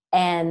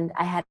 and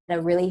I had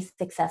a really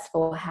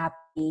successful,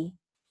 happy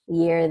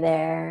year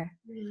there.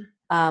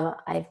 Yeah.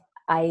 I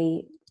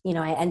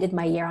I ended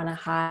my year on a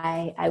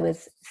high. I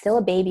was still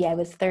a baby. I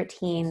was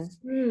 13.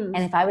 And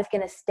Mm. if I was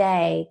going to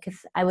stay, because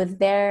I was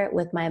there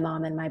with my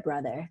mom and my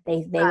brother,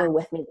 they Right. were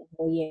with me the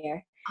whole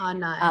year. Oh,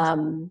 nice.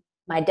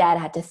 My dad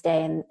had to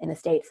stay in the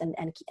States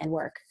and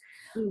work.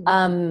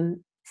 Mm.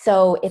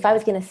 So if I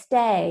was going to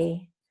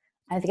stay,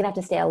 I was going to have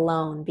to stay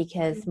alone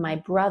because my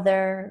Mm.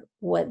 brother,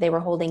 they were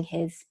holding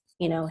his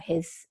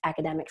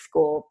academic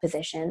school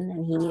position,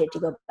 and he needed to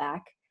go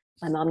back.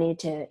 My mom needed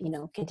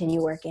to,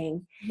 continue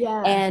working.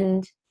 Yeah.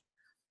 And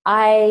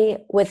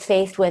I was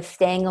faced with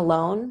staying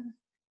alone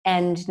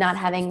and not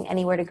having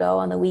anywhere to go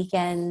on the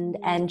weekend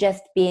and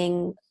just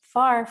being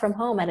far from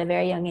home at a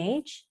very young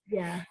age.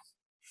 Yeah.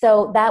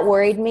 So that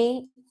worried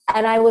me.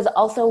 And I was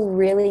also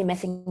really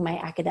missing my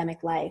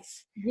academic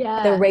life. The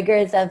Yeah.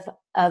 rigors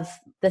of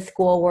the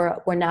school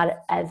were not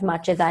as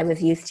much as I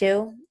was used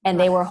to. And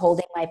Right. they were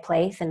holding my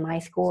place in my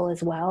school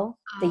as well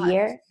Oh, for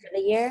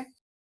the year.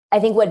 I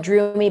think what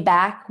drew me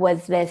back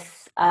was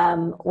this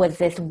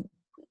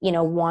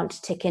want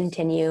to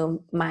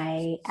continue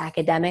my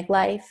academic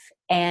life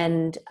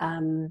and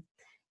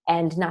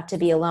not to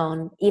be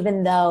alone,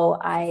 even though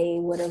I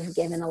would have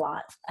given a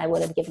lot. I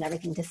would have given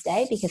everything to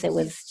stay because it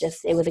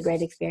was a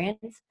great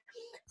experience.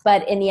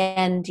 But in the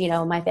end,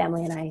 my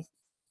family and I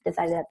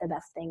decided that the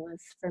best thing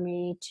was for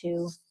me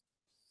to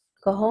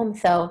go home.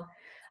 So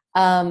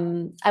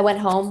I went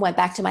home, went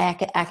back to my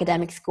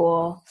academic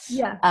school,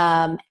 yeah.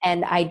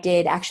 and I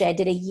did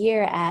a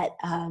year at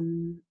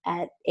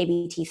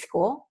ABT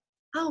school.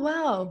 Oh,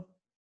 wow.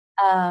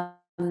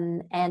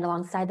 And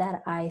alongside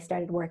that, I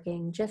started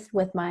working just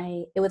with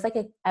it was like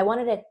I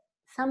wanted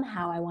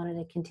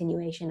a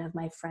continuation of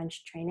my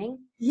French training.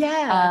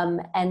 Yeah.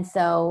 And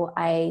so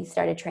I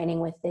started training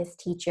with this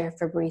teacher,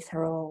 Fabrice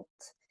Herold,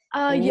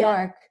 Oh, in New yeah.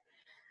 York,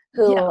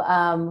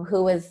 Yeah.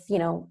 who was,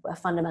 a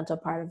fundamental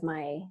part of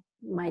my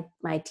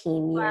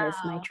teen years,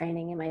 my Wow.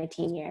 training in my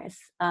teen years.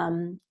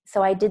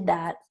 So I did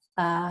that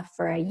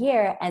for a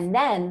year, and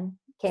then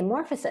came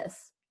Morphosis.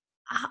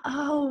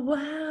 Oh,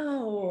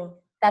 wow.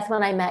 That's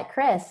when I met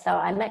Chris. So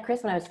I met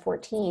Chris when I was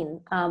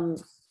 14.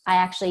 I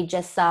actually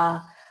just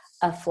saw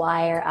a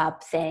flyer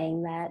up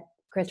saying that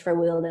Christopher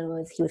Wheeldon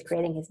was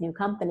creating his new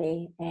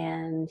company,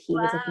 and he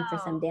was looking for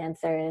some Wow.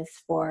 dancers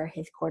for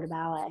his corps de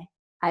ballet.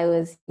 I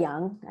was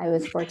young. I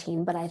was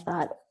 14, but I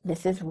thought,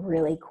 this is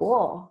really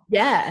cool.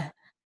 Yeah.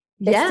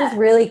 This Yeah. is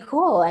really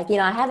cool. Like,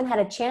 I haven't had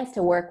a chance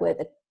to work with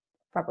a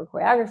proper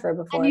choreographer And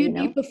before, you'd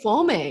be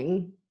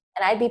performing.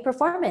 and I'd be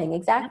performing.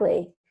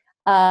 Exactly.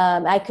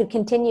 I could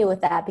continue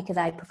with that because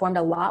I performed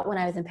a lot when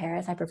I was in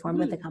Paris. I performed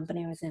with the Mm.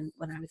 company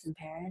when I was in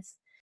Paris.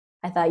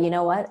 I thought, you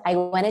know what? I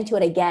went into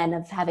it again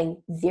of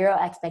having zero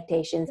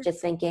expectations,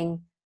 just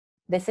thinking,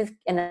 this is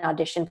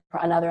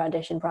another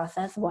audition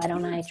process. Why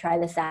don't I try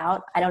this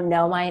out? I don't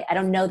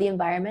know the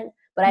environment,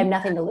 but I have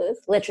nothing to lose.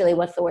 Literally,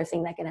 what's the worst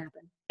thing that can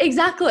happen?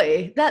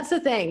 Exactly. That's the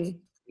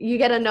thing. You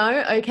get a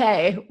no,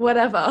 okay,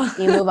 whatever.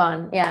 You move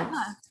on. Yeah.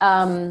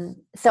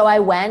 So I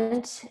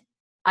went.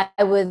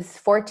 I was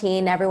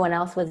 14. Everyone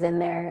else was in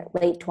their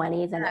late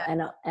 20s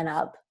and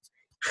up.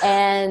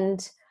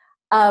 And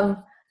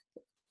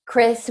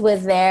Chris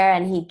was there,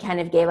 and he kind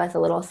of gave us a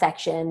little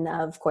section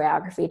of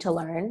choreography to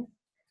learn.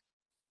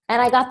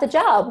 And I got the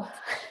job.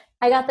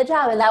 And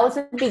that was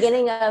the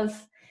beginning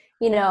of,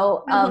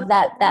 of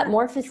that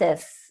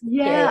Morphosis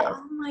Yeah. period,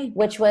 Oh my God.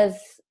 which was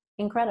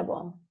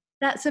incredible.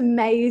 That's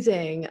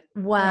amazing. Yeah.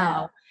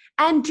 Wow.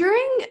 And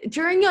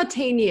during your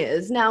teen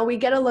years, now we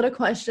get a lot of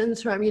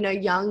questions from,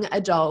 young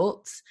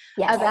adults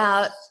Yes.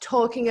 about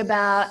talking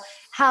about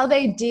how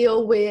they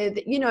deal with,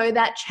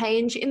 that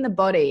change in the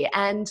body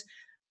and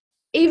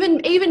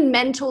even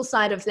mental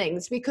side of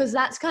things, because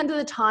that's kind of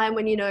the time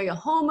when, your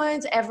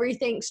hormones,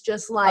 everything's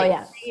just Oh, like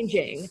yeah.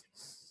 changing.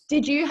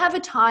 Did you have a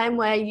time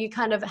where you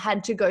kind of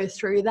had to go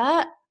through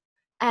that?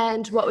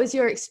 And what was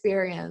your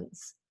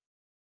experience?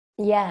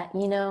 Yeah.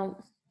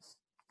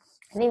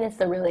 I think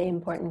that's a really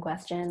important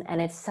question,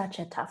 and it's such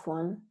a tough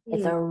one.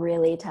 It's Mm. a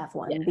really tough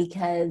one Yeah.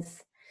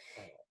 because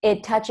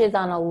it touches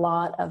on a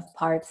lot of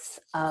parts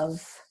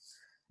of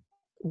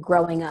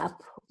growing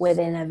up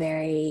within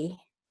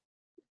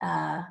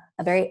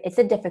it's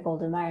a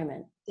difficult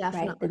environment, right? The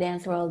Definitely.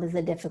 dance world is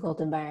a difficult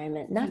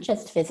environment, not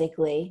just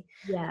physically,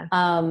 Yeah.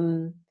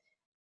 um,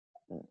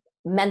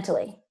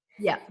 mentally.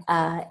 Yeah.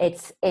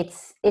 It's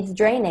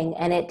draining,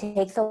 and it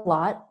takes a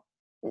lot,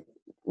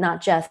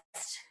 not just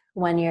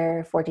when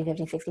you're 14,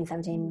 15, 16,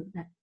 17,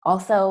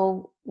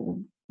 also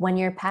when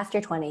you're past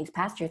your 20s,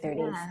 past your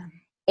 30s. Yeah.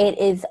 It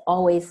is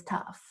always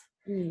tough.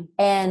 Mm.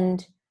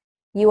 And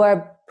you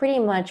are pretty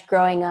much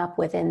growing up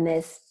within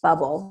this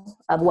bubble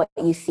of what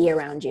you see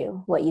around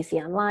you, what you see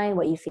online,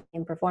 what you see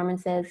in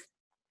performances.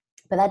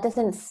 But that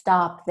doesn't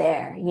stop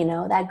there.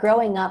 That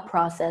growing up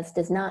process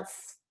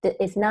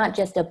it's not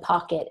just a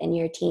pocket in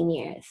your teen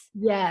years.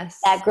 Yes.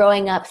 That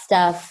growing up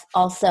stuff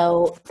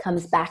also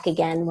comes back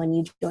again when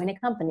you join a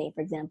company,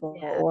 for example,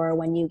 or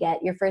when you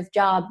get your first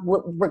job,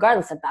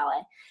 regardless of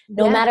ballet.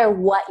 No matter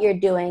what you're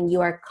doing,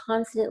 you are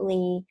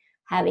constantly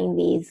having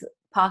these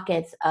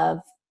pockets of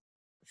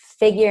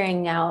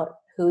figuring out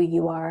who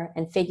you are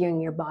and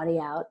figuring your body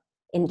out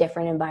in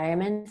different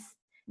environments,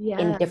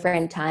 in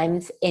different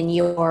times, in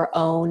your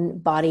own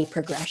body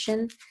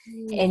progression,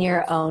 in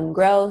your own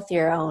growth,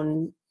 your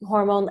own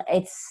hormone.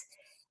 It's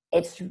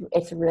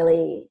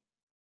really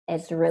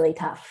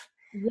tough.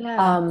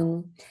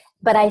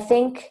 But I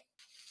think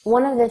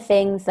one of the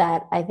things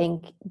that I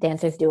think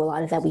dancers do a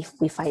lot is that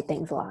we fight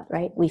things a lot,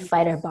 right? We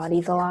fight our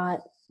bodies a lot.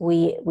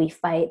 We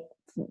fight,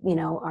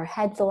 our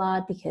heads a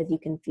lot, because you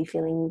can be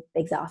feeling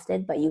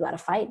exhausted, but you got to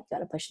fight, you got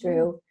to push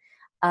through.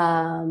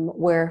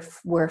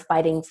 We're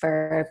fighting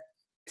for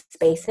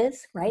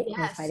spaces, right?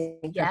 We're fighting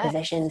for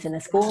positions in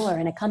a school or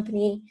in a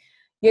company.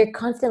 You're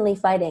constantly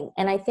fighting.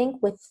 And I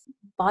think with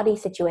body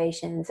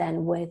situations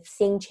and with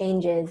seeing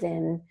changes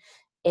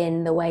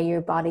in the way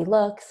your body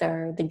looks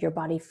or your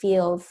body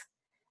feels,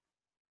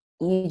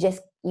 you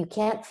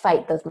can't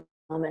fight those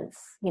moments.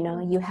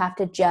 You have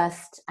to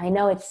I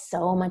know it's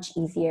so much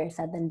easier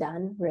said than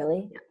done,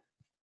 really,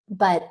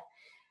 but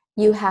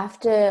you have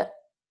to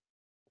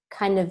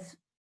kind of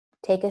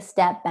take a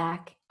step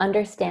back,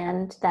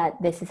 understand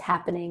that this is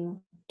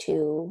happening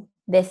to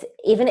this,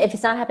 even if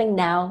it's not happening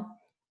now,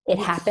 it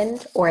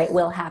happened or it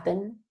will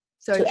happen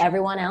to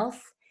everyone else,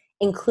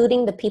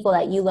 including the people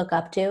that you look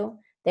up to.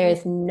 There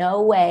is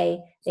no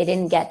way they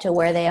didn't get to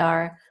where they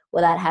are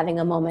without having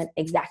a moment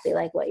exactly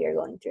like what you're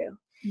going through.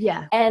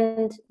 Yeah.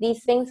 And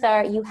these things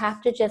you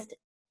have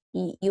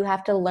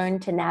to learn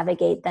to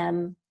navigate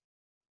them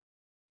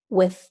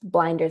with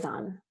blinders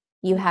on.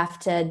 You have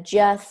to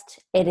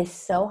it is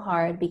so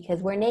hard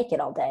because we're naked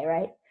all day,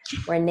 right?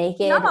 We're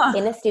naked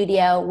in a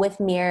studio with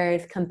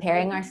mirrors,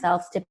 comparing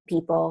ourselves to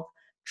people,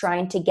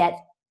 trying to get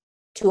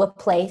to a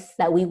place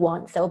that we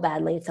want so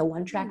badly. It's a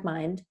one-track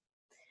mind.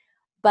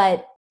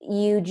 But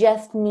you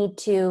just need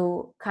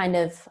to kind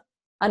of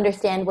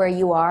understand where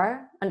you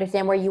are,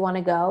 understand where you want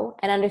to go,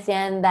 and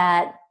understand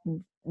that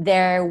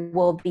there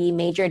will be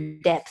major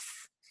dips.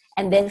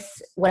 And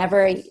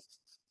whatever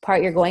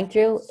part you're going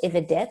through is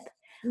a dip.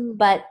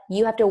 But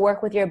you have to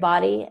work with your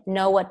body,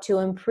 know what to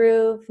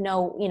improve,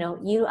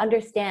 you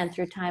understand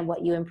through time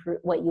what you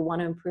want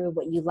to improve,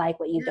 what you like,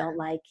 what you don't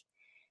like.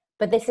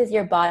 But this is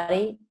your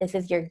body, this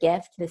is your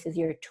gift, this is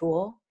your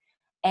tool.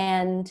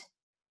 And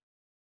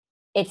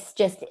it's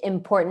just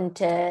important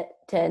to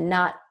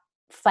not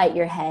fight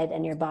your head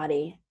and your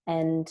body,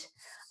 and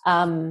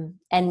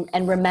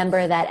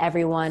remember that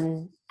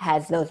everyone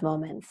has those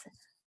moments.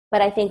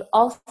 But I think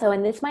also,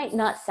 and this might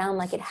not sound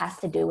like it has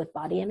to do with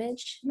body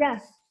image,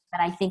 but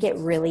I think it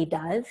really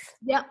does.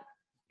 Yeah.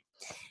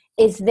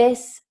 Is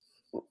this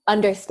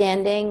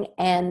understanding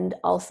and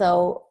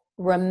also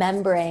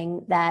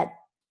remembering that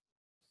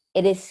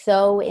it is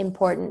so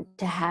important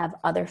to have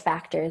other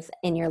factors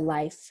in your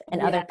life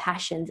and other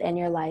passions in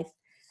your life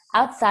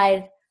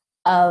outside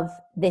of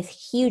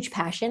this huge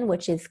passion,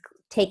 which is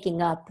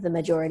taking up the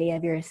majority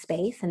of your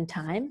space and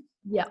time.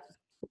 Yeah.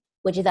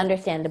 Which is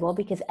understandable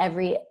because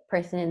every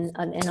person in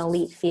an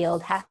elite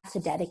field has to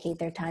dedicate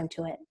their time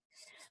to it.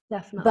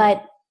 Definitely.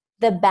 But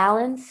the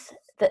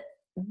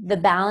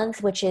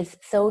balance, which is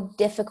so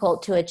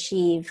difficult to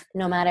achieve,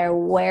 no matter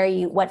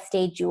what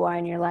stage you are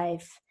in your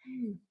life,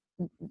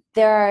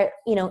 there are,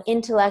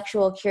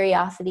 intellectual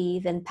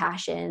curiosities and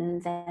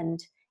passions and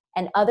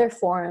other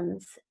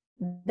forms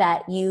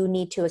that you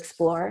need to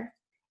explore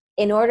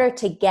in order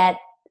to keep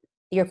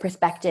your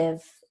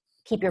perspective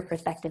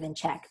in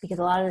check. Because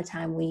a lot of the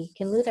time we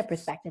can lose our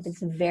perspective.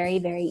 It's very,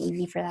 very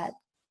easy for that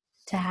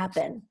to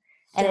happen.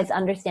 And it's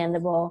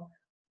understandable.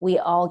 We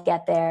all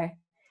get there.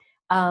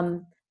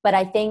 But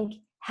I think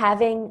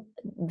having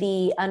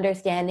the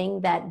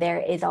understanding that there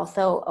is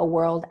also a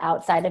world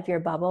outside of your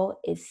bubble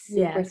is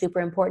super, super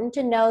important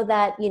to know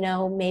that,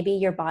 maybe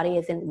your body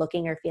isn't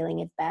looking or feeling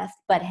its best,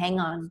 but hang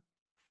on.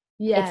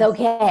 It's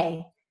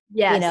okay.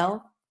 Yes.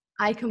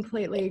 I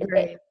completely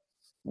agree.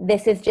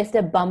 This is just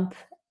a bump.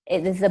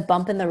 This is a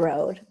bump in the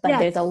road, but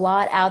there's a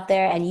lot out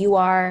there, and you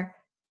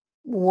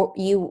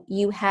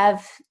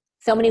have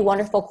so many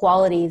wonderful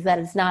qualities that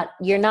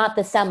you're not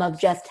the sum of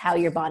just how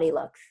your body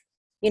looks,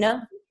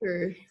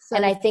 True.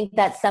 And I think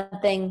that's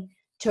something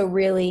to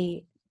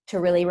really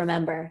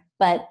remember.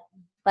 But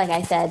like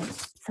I said,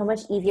 so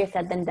much easier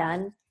said than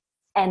done.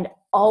 And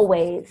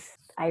always,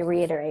 I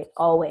reiterate,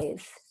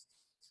 always,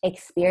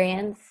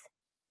 experience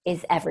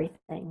is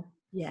everything.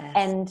 Yes.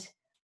 And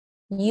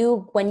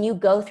when you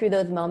go through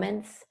those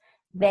moments,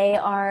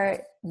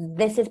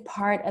 this is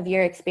part of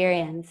your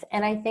experience.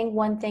 And I think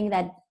one thing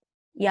that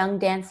young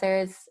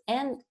dancers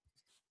and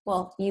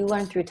well, you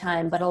learn through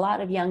time, but a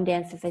lot of young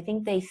dancers, I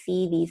think they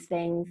see these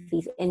things,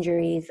 these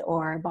injuries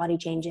or body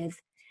changes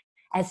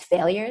as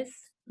failures.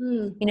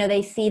 Mm. You know,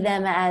 they see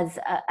them as,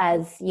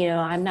 you know,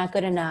 I'm not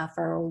good enough,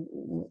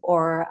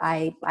 or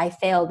I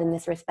failed in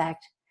this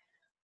respect.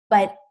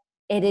 But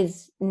it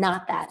is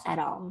not that at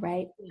all,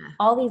 right? Yeah.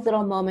 All these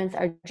little moments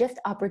are just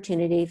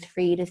opportunities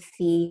for you to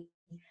see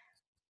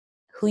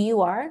who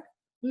you are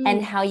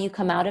and Mm. how you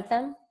come out of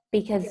them,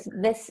 because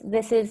this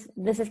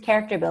is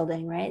character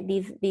building, right?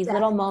 These little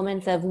Definitely.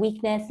 moments of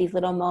weakness, these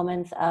little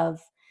moments of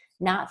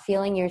not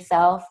feeling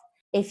yourself,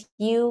 if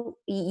you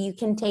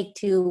can take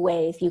two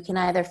ways. You can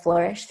either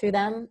flourish through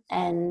them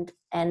and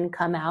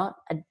come out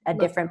a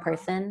different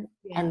person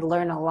Yeah. and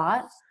learn a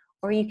lot,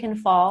 or you can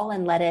fall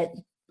and let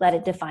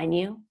it define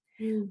you.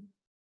 Mm.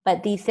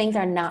 But these things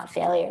are not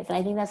failures, and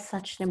I think that's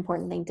such an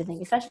important thing to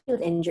think, especially with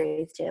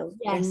injuries too.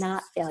 They're Yes.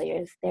 not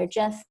failures. They're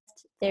just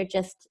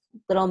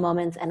little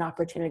moments and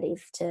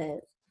opportunities to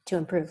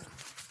improve.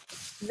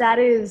 That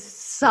is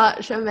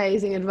such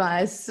amazing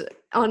advice.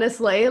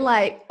 Honestly,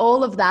 like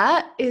all of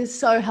that is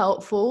so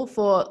helpful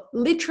for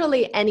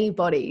literally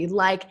anybody,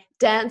 like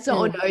dancer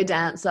or Mm, no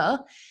dancer.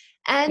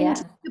 And yeah,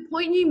 the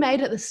point you made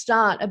at the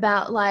start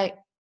about like,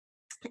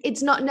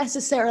 it's not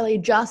necessarily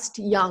just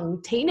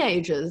young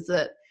teenagers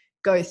that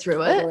go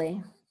through it.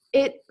 totally.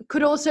 It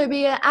could also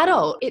be an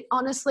adult. It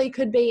honestly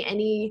could be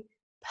any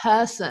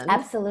person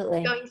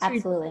Absolutely. going through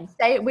Absolutely.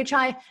 state, which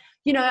I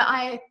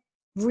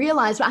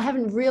realized, but I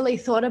haven't really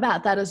thought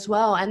about that as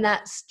well. And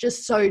that's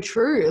just so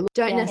true.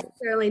 Don't Yeah.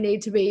 necessarily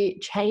need to be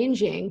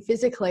changing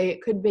physically.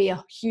 It could be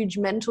a huge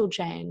mental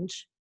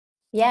change.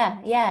 Yeah,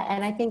 yeah.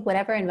 And I think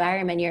whatever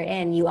environment you're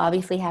in, you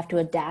obviously have to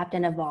adapt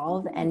and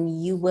evolve,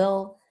 and you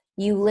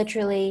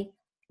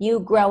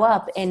grow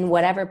up in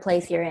whatever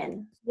place you're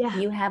in. Yeah.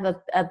 You have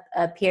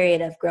a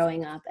period of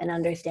growing up and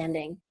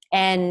understanding.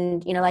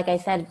 And, you know, like I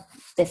said,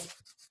 this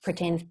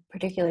pertains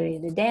particularly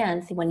to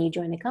dance. When you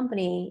join a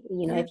company,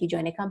 you know, Yeah. if you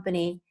join a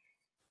company,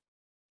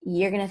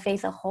 you're going to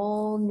face a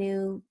whole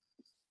new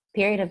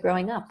period of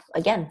growing up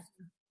again,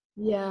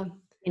 Yeah.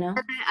 you know?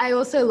 I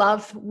also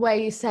love where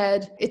you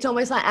said it's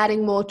almost like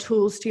adding more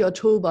tools to your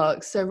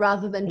toolbox. So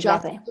rather than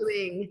just Exactly.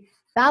 doing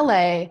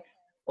ballet,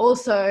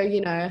 also,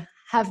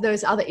 have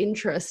those other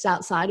interests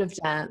outside of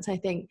dance, I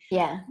think.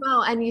 Yeah.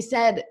 Well, and you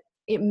said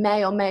it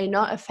may or may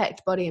not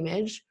affect body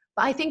image,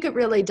 but I think it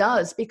really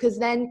does, because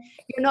then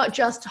you're not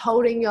just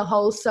holding your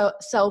whole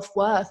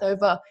self-worth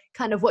over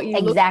kind of what you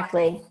look like.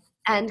 Exactly.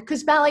 And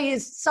because ballet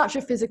is such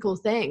a physical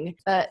thing,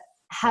 but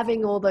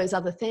having all those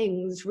other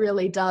things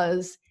really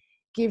does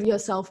give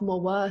yourself more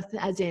worth,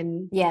 as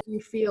in Yeah. you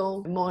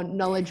feel more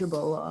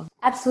knowledgeable. Or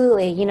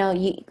Absolutely. You know,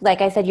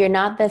 like I said, you're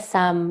not the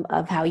sum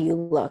of how you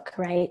look,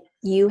 right?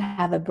 You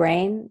have a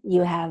brain,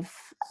 you have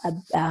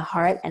a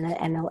heart, and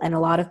a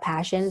lot of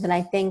passions. And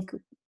I think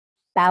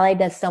ballet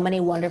does so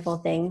many wonderful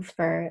things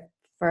for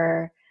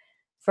for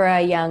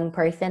a young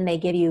person. They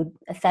give you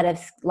a set of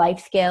life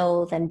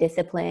skills and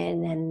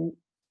discipline and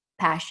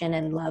passion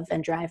and love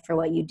and drive for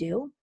what you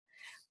do.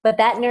 But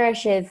that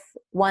nourishes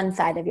one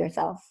side of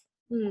yourself,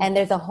 Hmm. and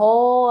there's a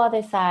whole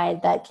other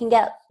side that can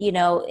get, you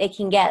know, it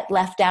can get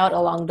left out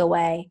along the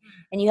way,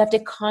 and you have to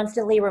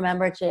constantly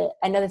remember to,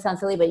 I know this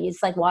sounds silly, but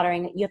it's like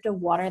watering, you have to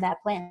water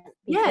that plant,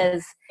 Yeah,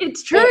 because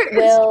it's true. it It's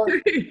will,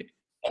 true.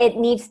 it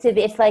needs to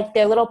be, it's like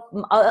there are little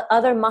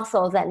other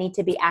muscles that need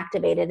to be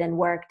activated and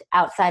worked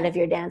outside of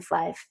your dance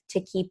life to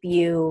keep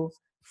you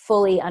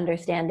fully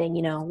understanding,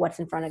 you know, what's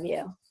in front of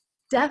you.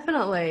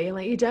 Definitely.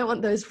 Like you don't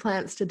want those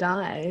plants to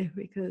die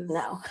because,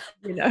 No,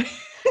 you know.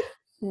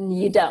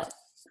 you don't.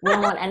 We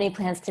don't want any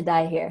plants to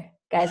die here,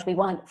 guys. We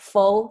want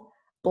full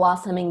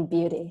blossoming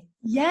beauty.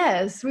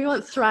 Yes, we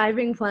want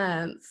thriving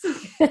plants.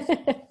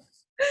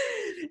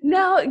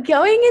 Now,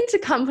 going into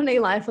company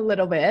life a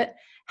little bit,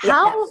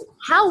 Yeah,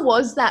 how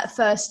was that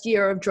first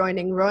year of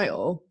joining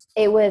Royal?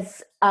 it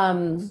was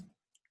an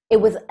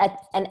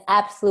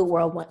absolute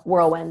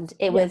whirlwind.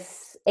 It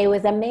Yeah.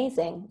 was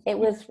amazing. It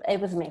was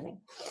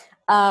amazing.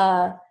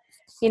 Uh,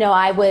 you know,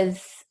 I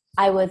was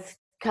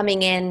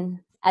coming in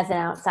as an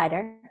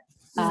outsider.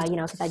 You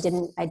know, because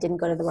I didn't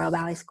go to the Royal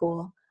Ballet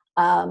School.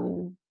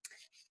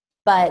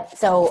 But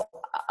so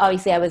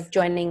obviously I was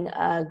joining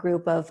a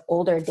group of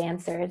older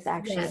dancers,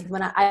 actually. Yeah.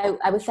 When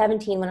I was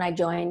 17 when I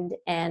joined,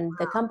 and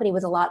the company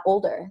was a lot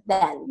older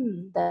then.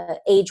 Hmm.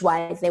 The age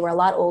wise, they were a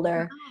lot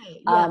older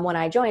Right. Yeah. when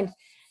I joined.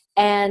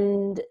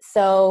 And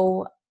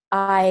so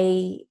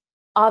I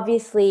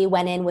obviously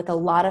went in with a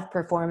lot of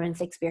performance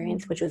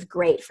experience, which was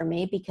great for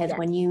me, because Yeah.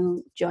 when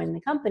you join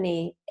the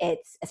company,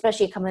 it's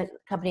especially a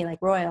company like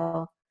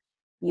Royal,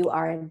 you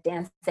are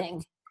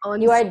dancing.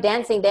 You are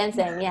dancing.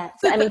 Yeah.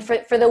 So, I mean, for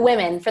the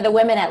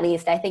women at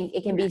least, I think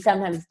it can be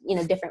sometimes, you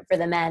know, different for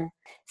the men.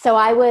 So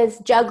I was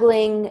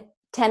juggling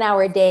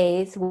 10-hour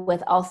days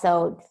with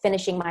also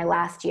finishing my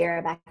last year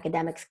of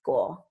academic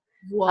school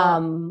Whoa.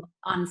 on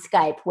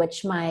Skype,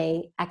 which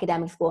my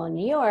academic school in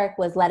New York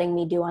was letting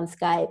me do on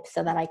Skype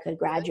so that I could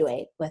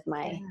graduate with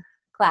my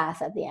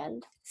class at the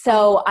end.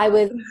 So I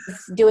was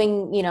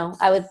doing, you know,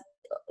 I was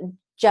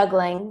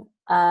juggling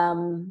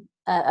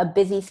a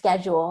busy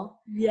schedule.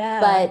 Yeah.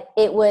 But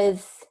it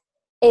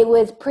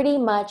was pretty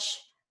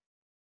much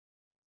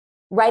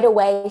right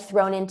away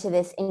thrown into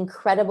this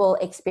incredible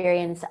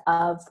experience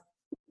of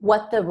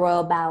what the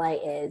Royal Ballet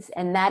is.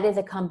 And that is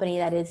a company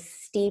that is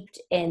steeped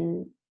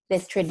in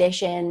this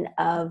tradition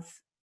of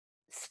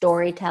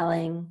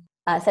storytelling,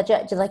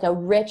 just like a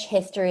rich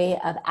history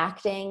of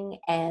acting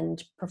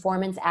and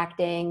performance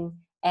acting,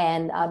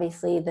 and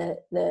obviously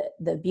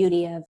the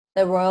beauty of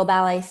the Royal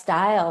Ballet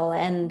style.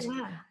 And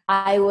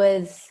I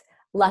was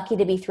lucky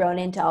to be thrown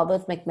into all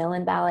those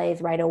Macmillan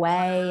ballets right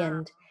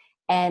away.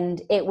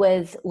 And it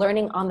was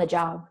learning on the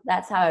job.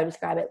 That's how I would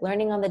describe it.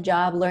 Learning on the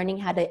job, learning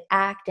how to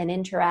act and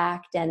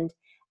interact and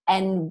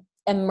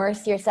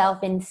immerse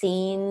yourself in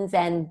scenes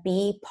and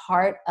be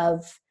part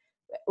of,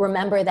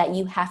 remember that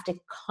you have to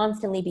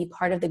constantly be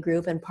part of the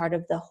group and part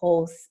of the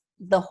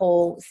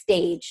whole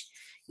stage.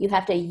 You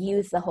have to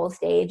use the whole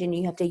stage, and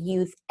you have to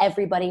use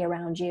everybody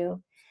around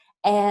you.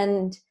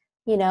 And,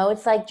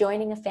 it's like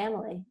joining a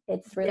family.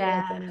 It's really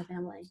like joining a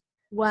family.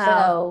 Wow.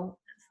 So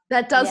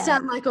that does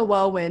sound like a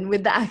whirlwind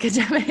with the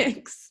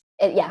academics.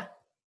 It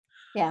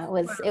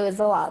was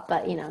a lot,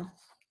 but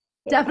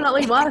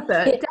definitely worth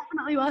it.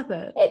 Definitely worth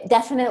it.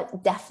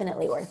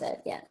 Definitely worth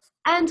it. Yeah.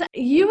 And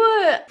you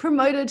were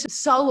promoted to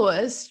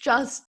soloist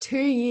just 2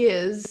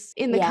 years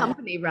in the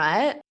company,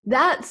 right?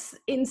 That's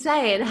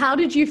insane. How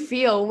did you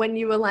feel when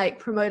you were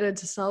promoted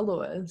to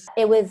soloist?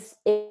 It was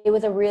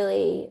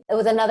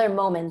another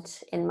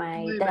moment in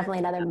definitely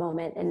another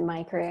moment in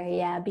my career.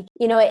 Yeah.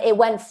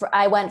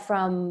 I went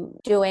from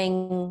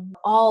doing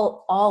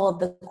all of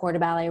the corps de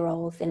ballet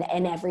roles in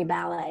every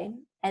ballet.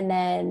 And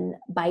then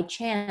by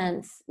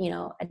chance,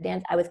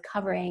 I was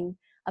covering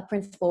a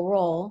principal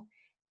role.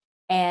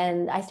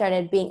 And I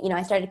started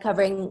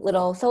covering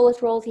little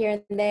soloist roles here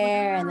and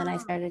there. And then I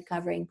started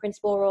covering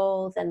principal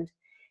roles, and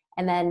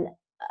then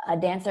a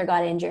dancer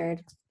got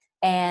injured,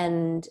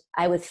 and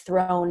I was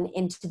thrown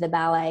into the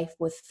ballet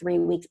with 3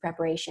 weeks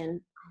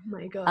preparation. Oh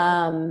my God.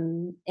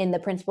 In the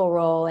principal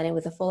role, and it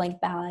was a full-length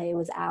ballet. It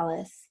was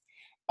Alice.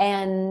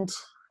 And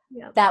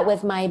that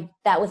was my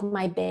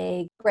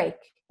big break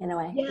in a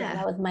way. Yeah.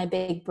 That was my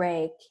big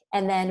break.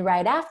 And then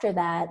right after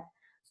that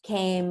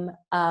came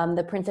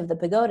the Prince of the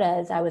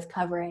Pagodas. I was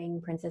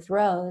covering Princess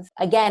Rose.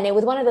 Again, it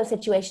was one of those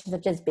situations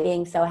of just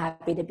being so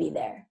happy to be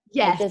there.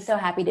 Yes. Just so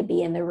happy to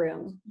be in the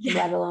room,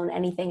 let alone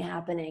anything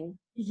happening.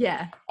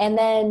 Yeah. And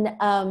then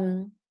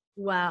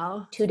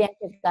wow. 2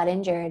 dancers got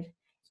injured,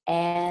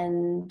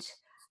 and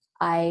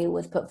I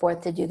was put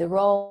forth to do the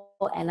role,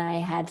 and I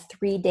had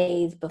 3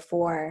 days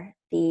before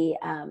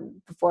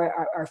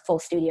our full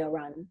studio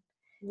run.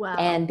 Wow.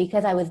 And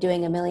because I was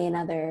doing a million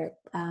other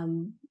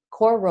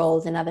core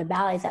roles and other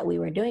ballets that we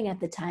were doing at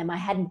the time, I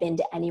hadn't been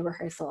to any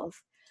rehearsals.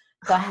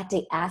 So I had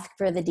to ask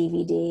for the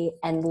DVD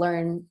and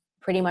learn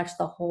pretty much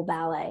the whole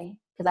ballet,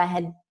 because I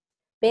had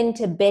been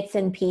to bits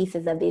and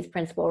pieces of these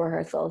principal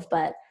rehearsals,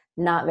 but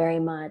not very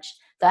much.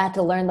 So I had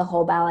to learn the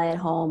whole ballet at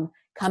home,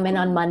 come in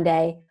on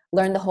Monday,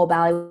 learn the whole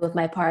ballet with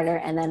my partner,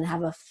 and then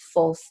have a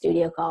full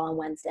studio call on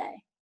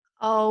Wednesday.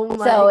 Oh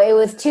my. So it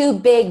was 2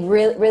 big,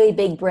 really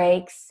big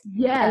breaks.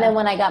 Yeah. And then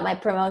when I got my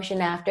promotion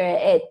after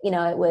it,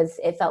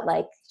 it felt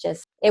like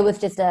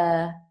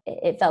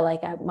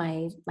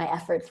my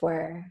efforts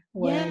were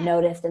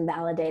noticed and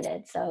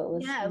validated. So it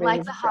was really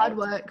the hard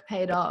work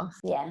paid off.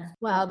 Yeah.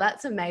 Wow,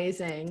 that's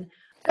amazing.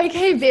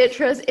 Okay,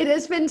 Beatrice, it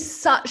has been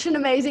such an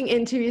amazing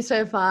interview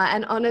so far,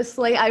 and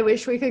honestly, I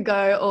wish we could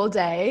go all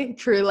day,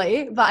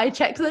 truly, but I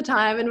checked the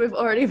time and we've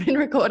already been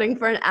recording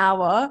for an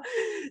hour.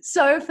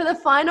 So for the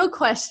final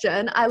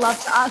question, I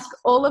love to ask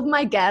all of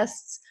my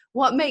guests,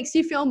 what makes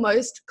you feel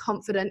most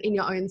confident in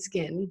your own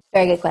skin?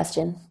 Very good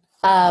question.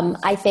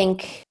 I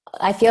think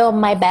I feel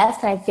my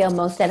best. I feel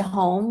most at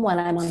home when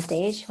I'm on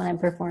stage, when I'm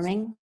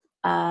performing.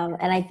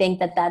 And I think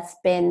that's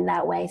been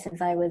that way since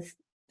I was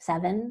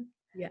 7.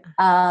 Yeah.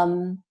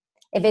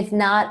 If it's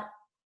not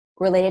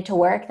related to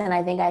work, then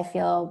I think I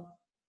feel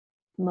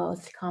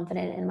most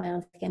confident in my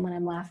own skin when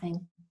I'm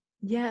laughing.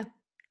 Yeah,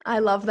 I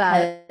love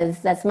that.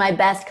 That's my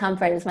best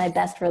comfort. It's my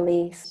best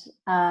release.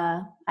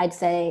 I'd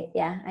say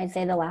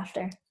the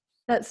laughter.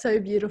 That's so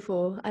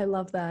beautiful. I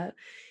love that.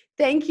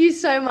 Thank you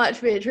so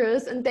much,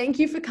 Beatrice, and thank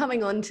you for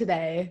coming on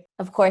today.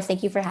 Of course,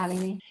 thank you for having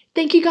me.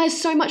 Thank you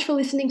guys so much for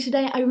listening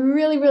today. I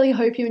really, really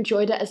hope you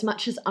enjoyed it as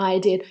much as I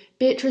did.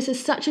 Beatrice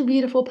is such a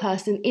beautiful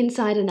person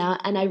inside and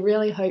out, and I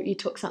really hope you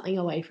took something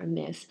away from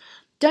this.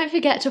 Don't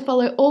forget to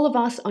follow all of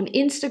us on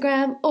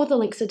Instagram, all the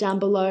links are down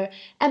below,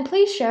 and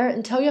please share it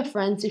and tell your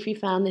friends if you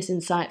found this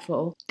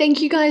insightful.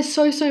 Thank you guys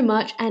so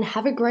much, and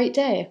have a great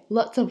day.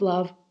 Lots of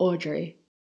love, Audrey.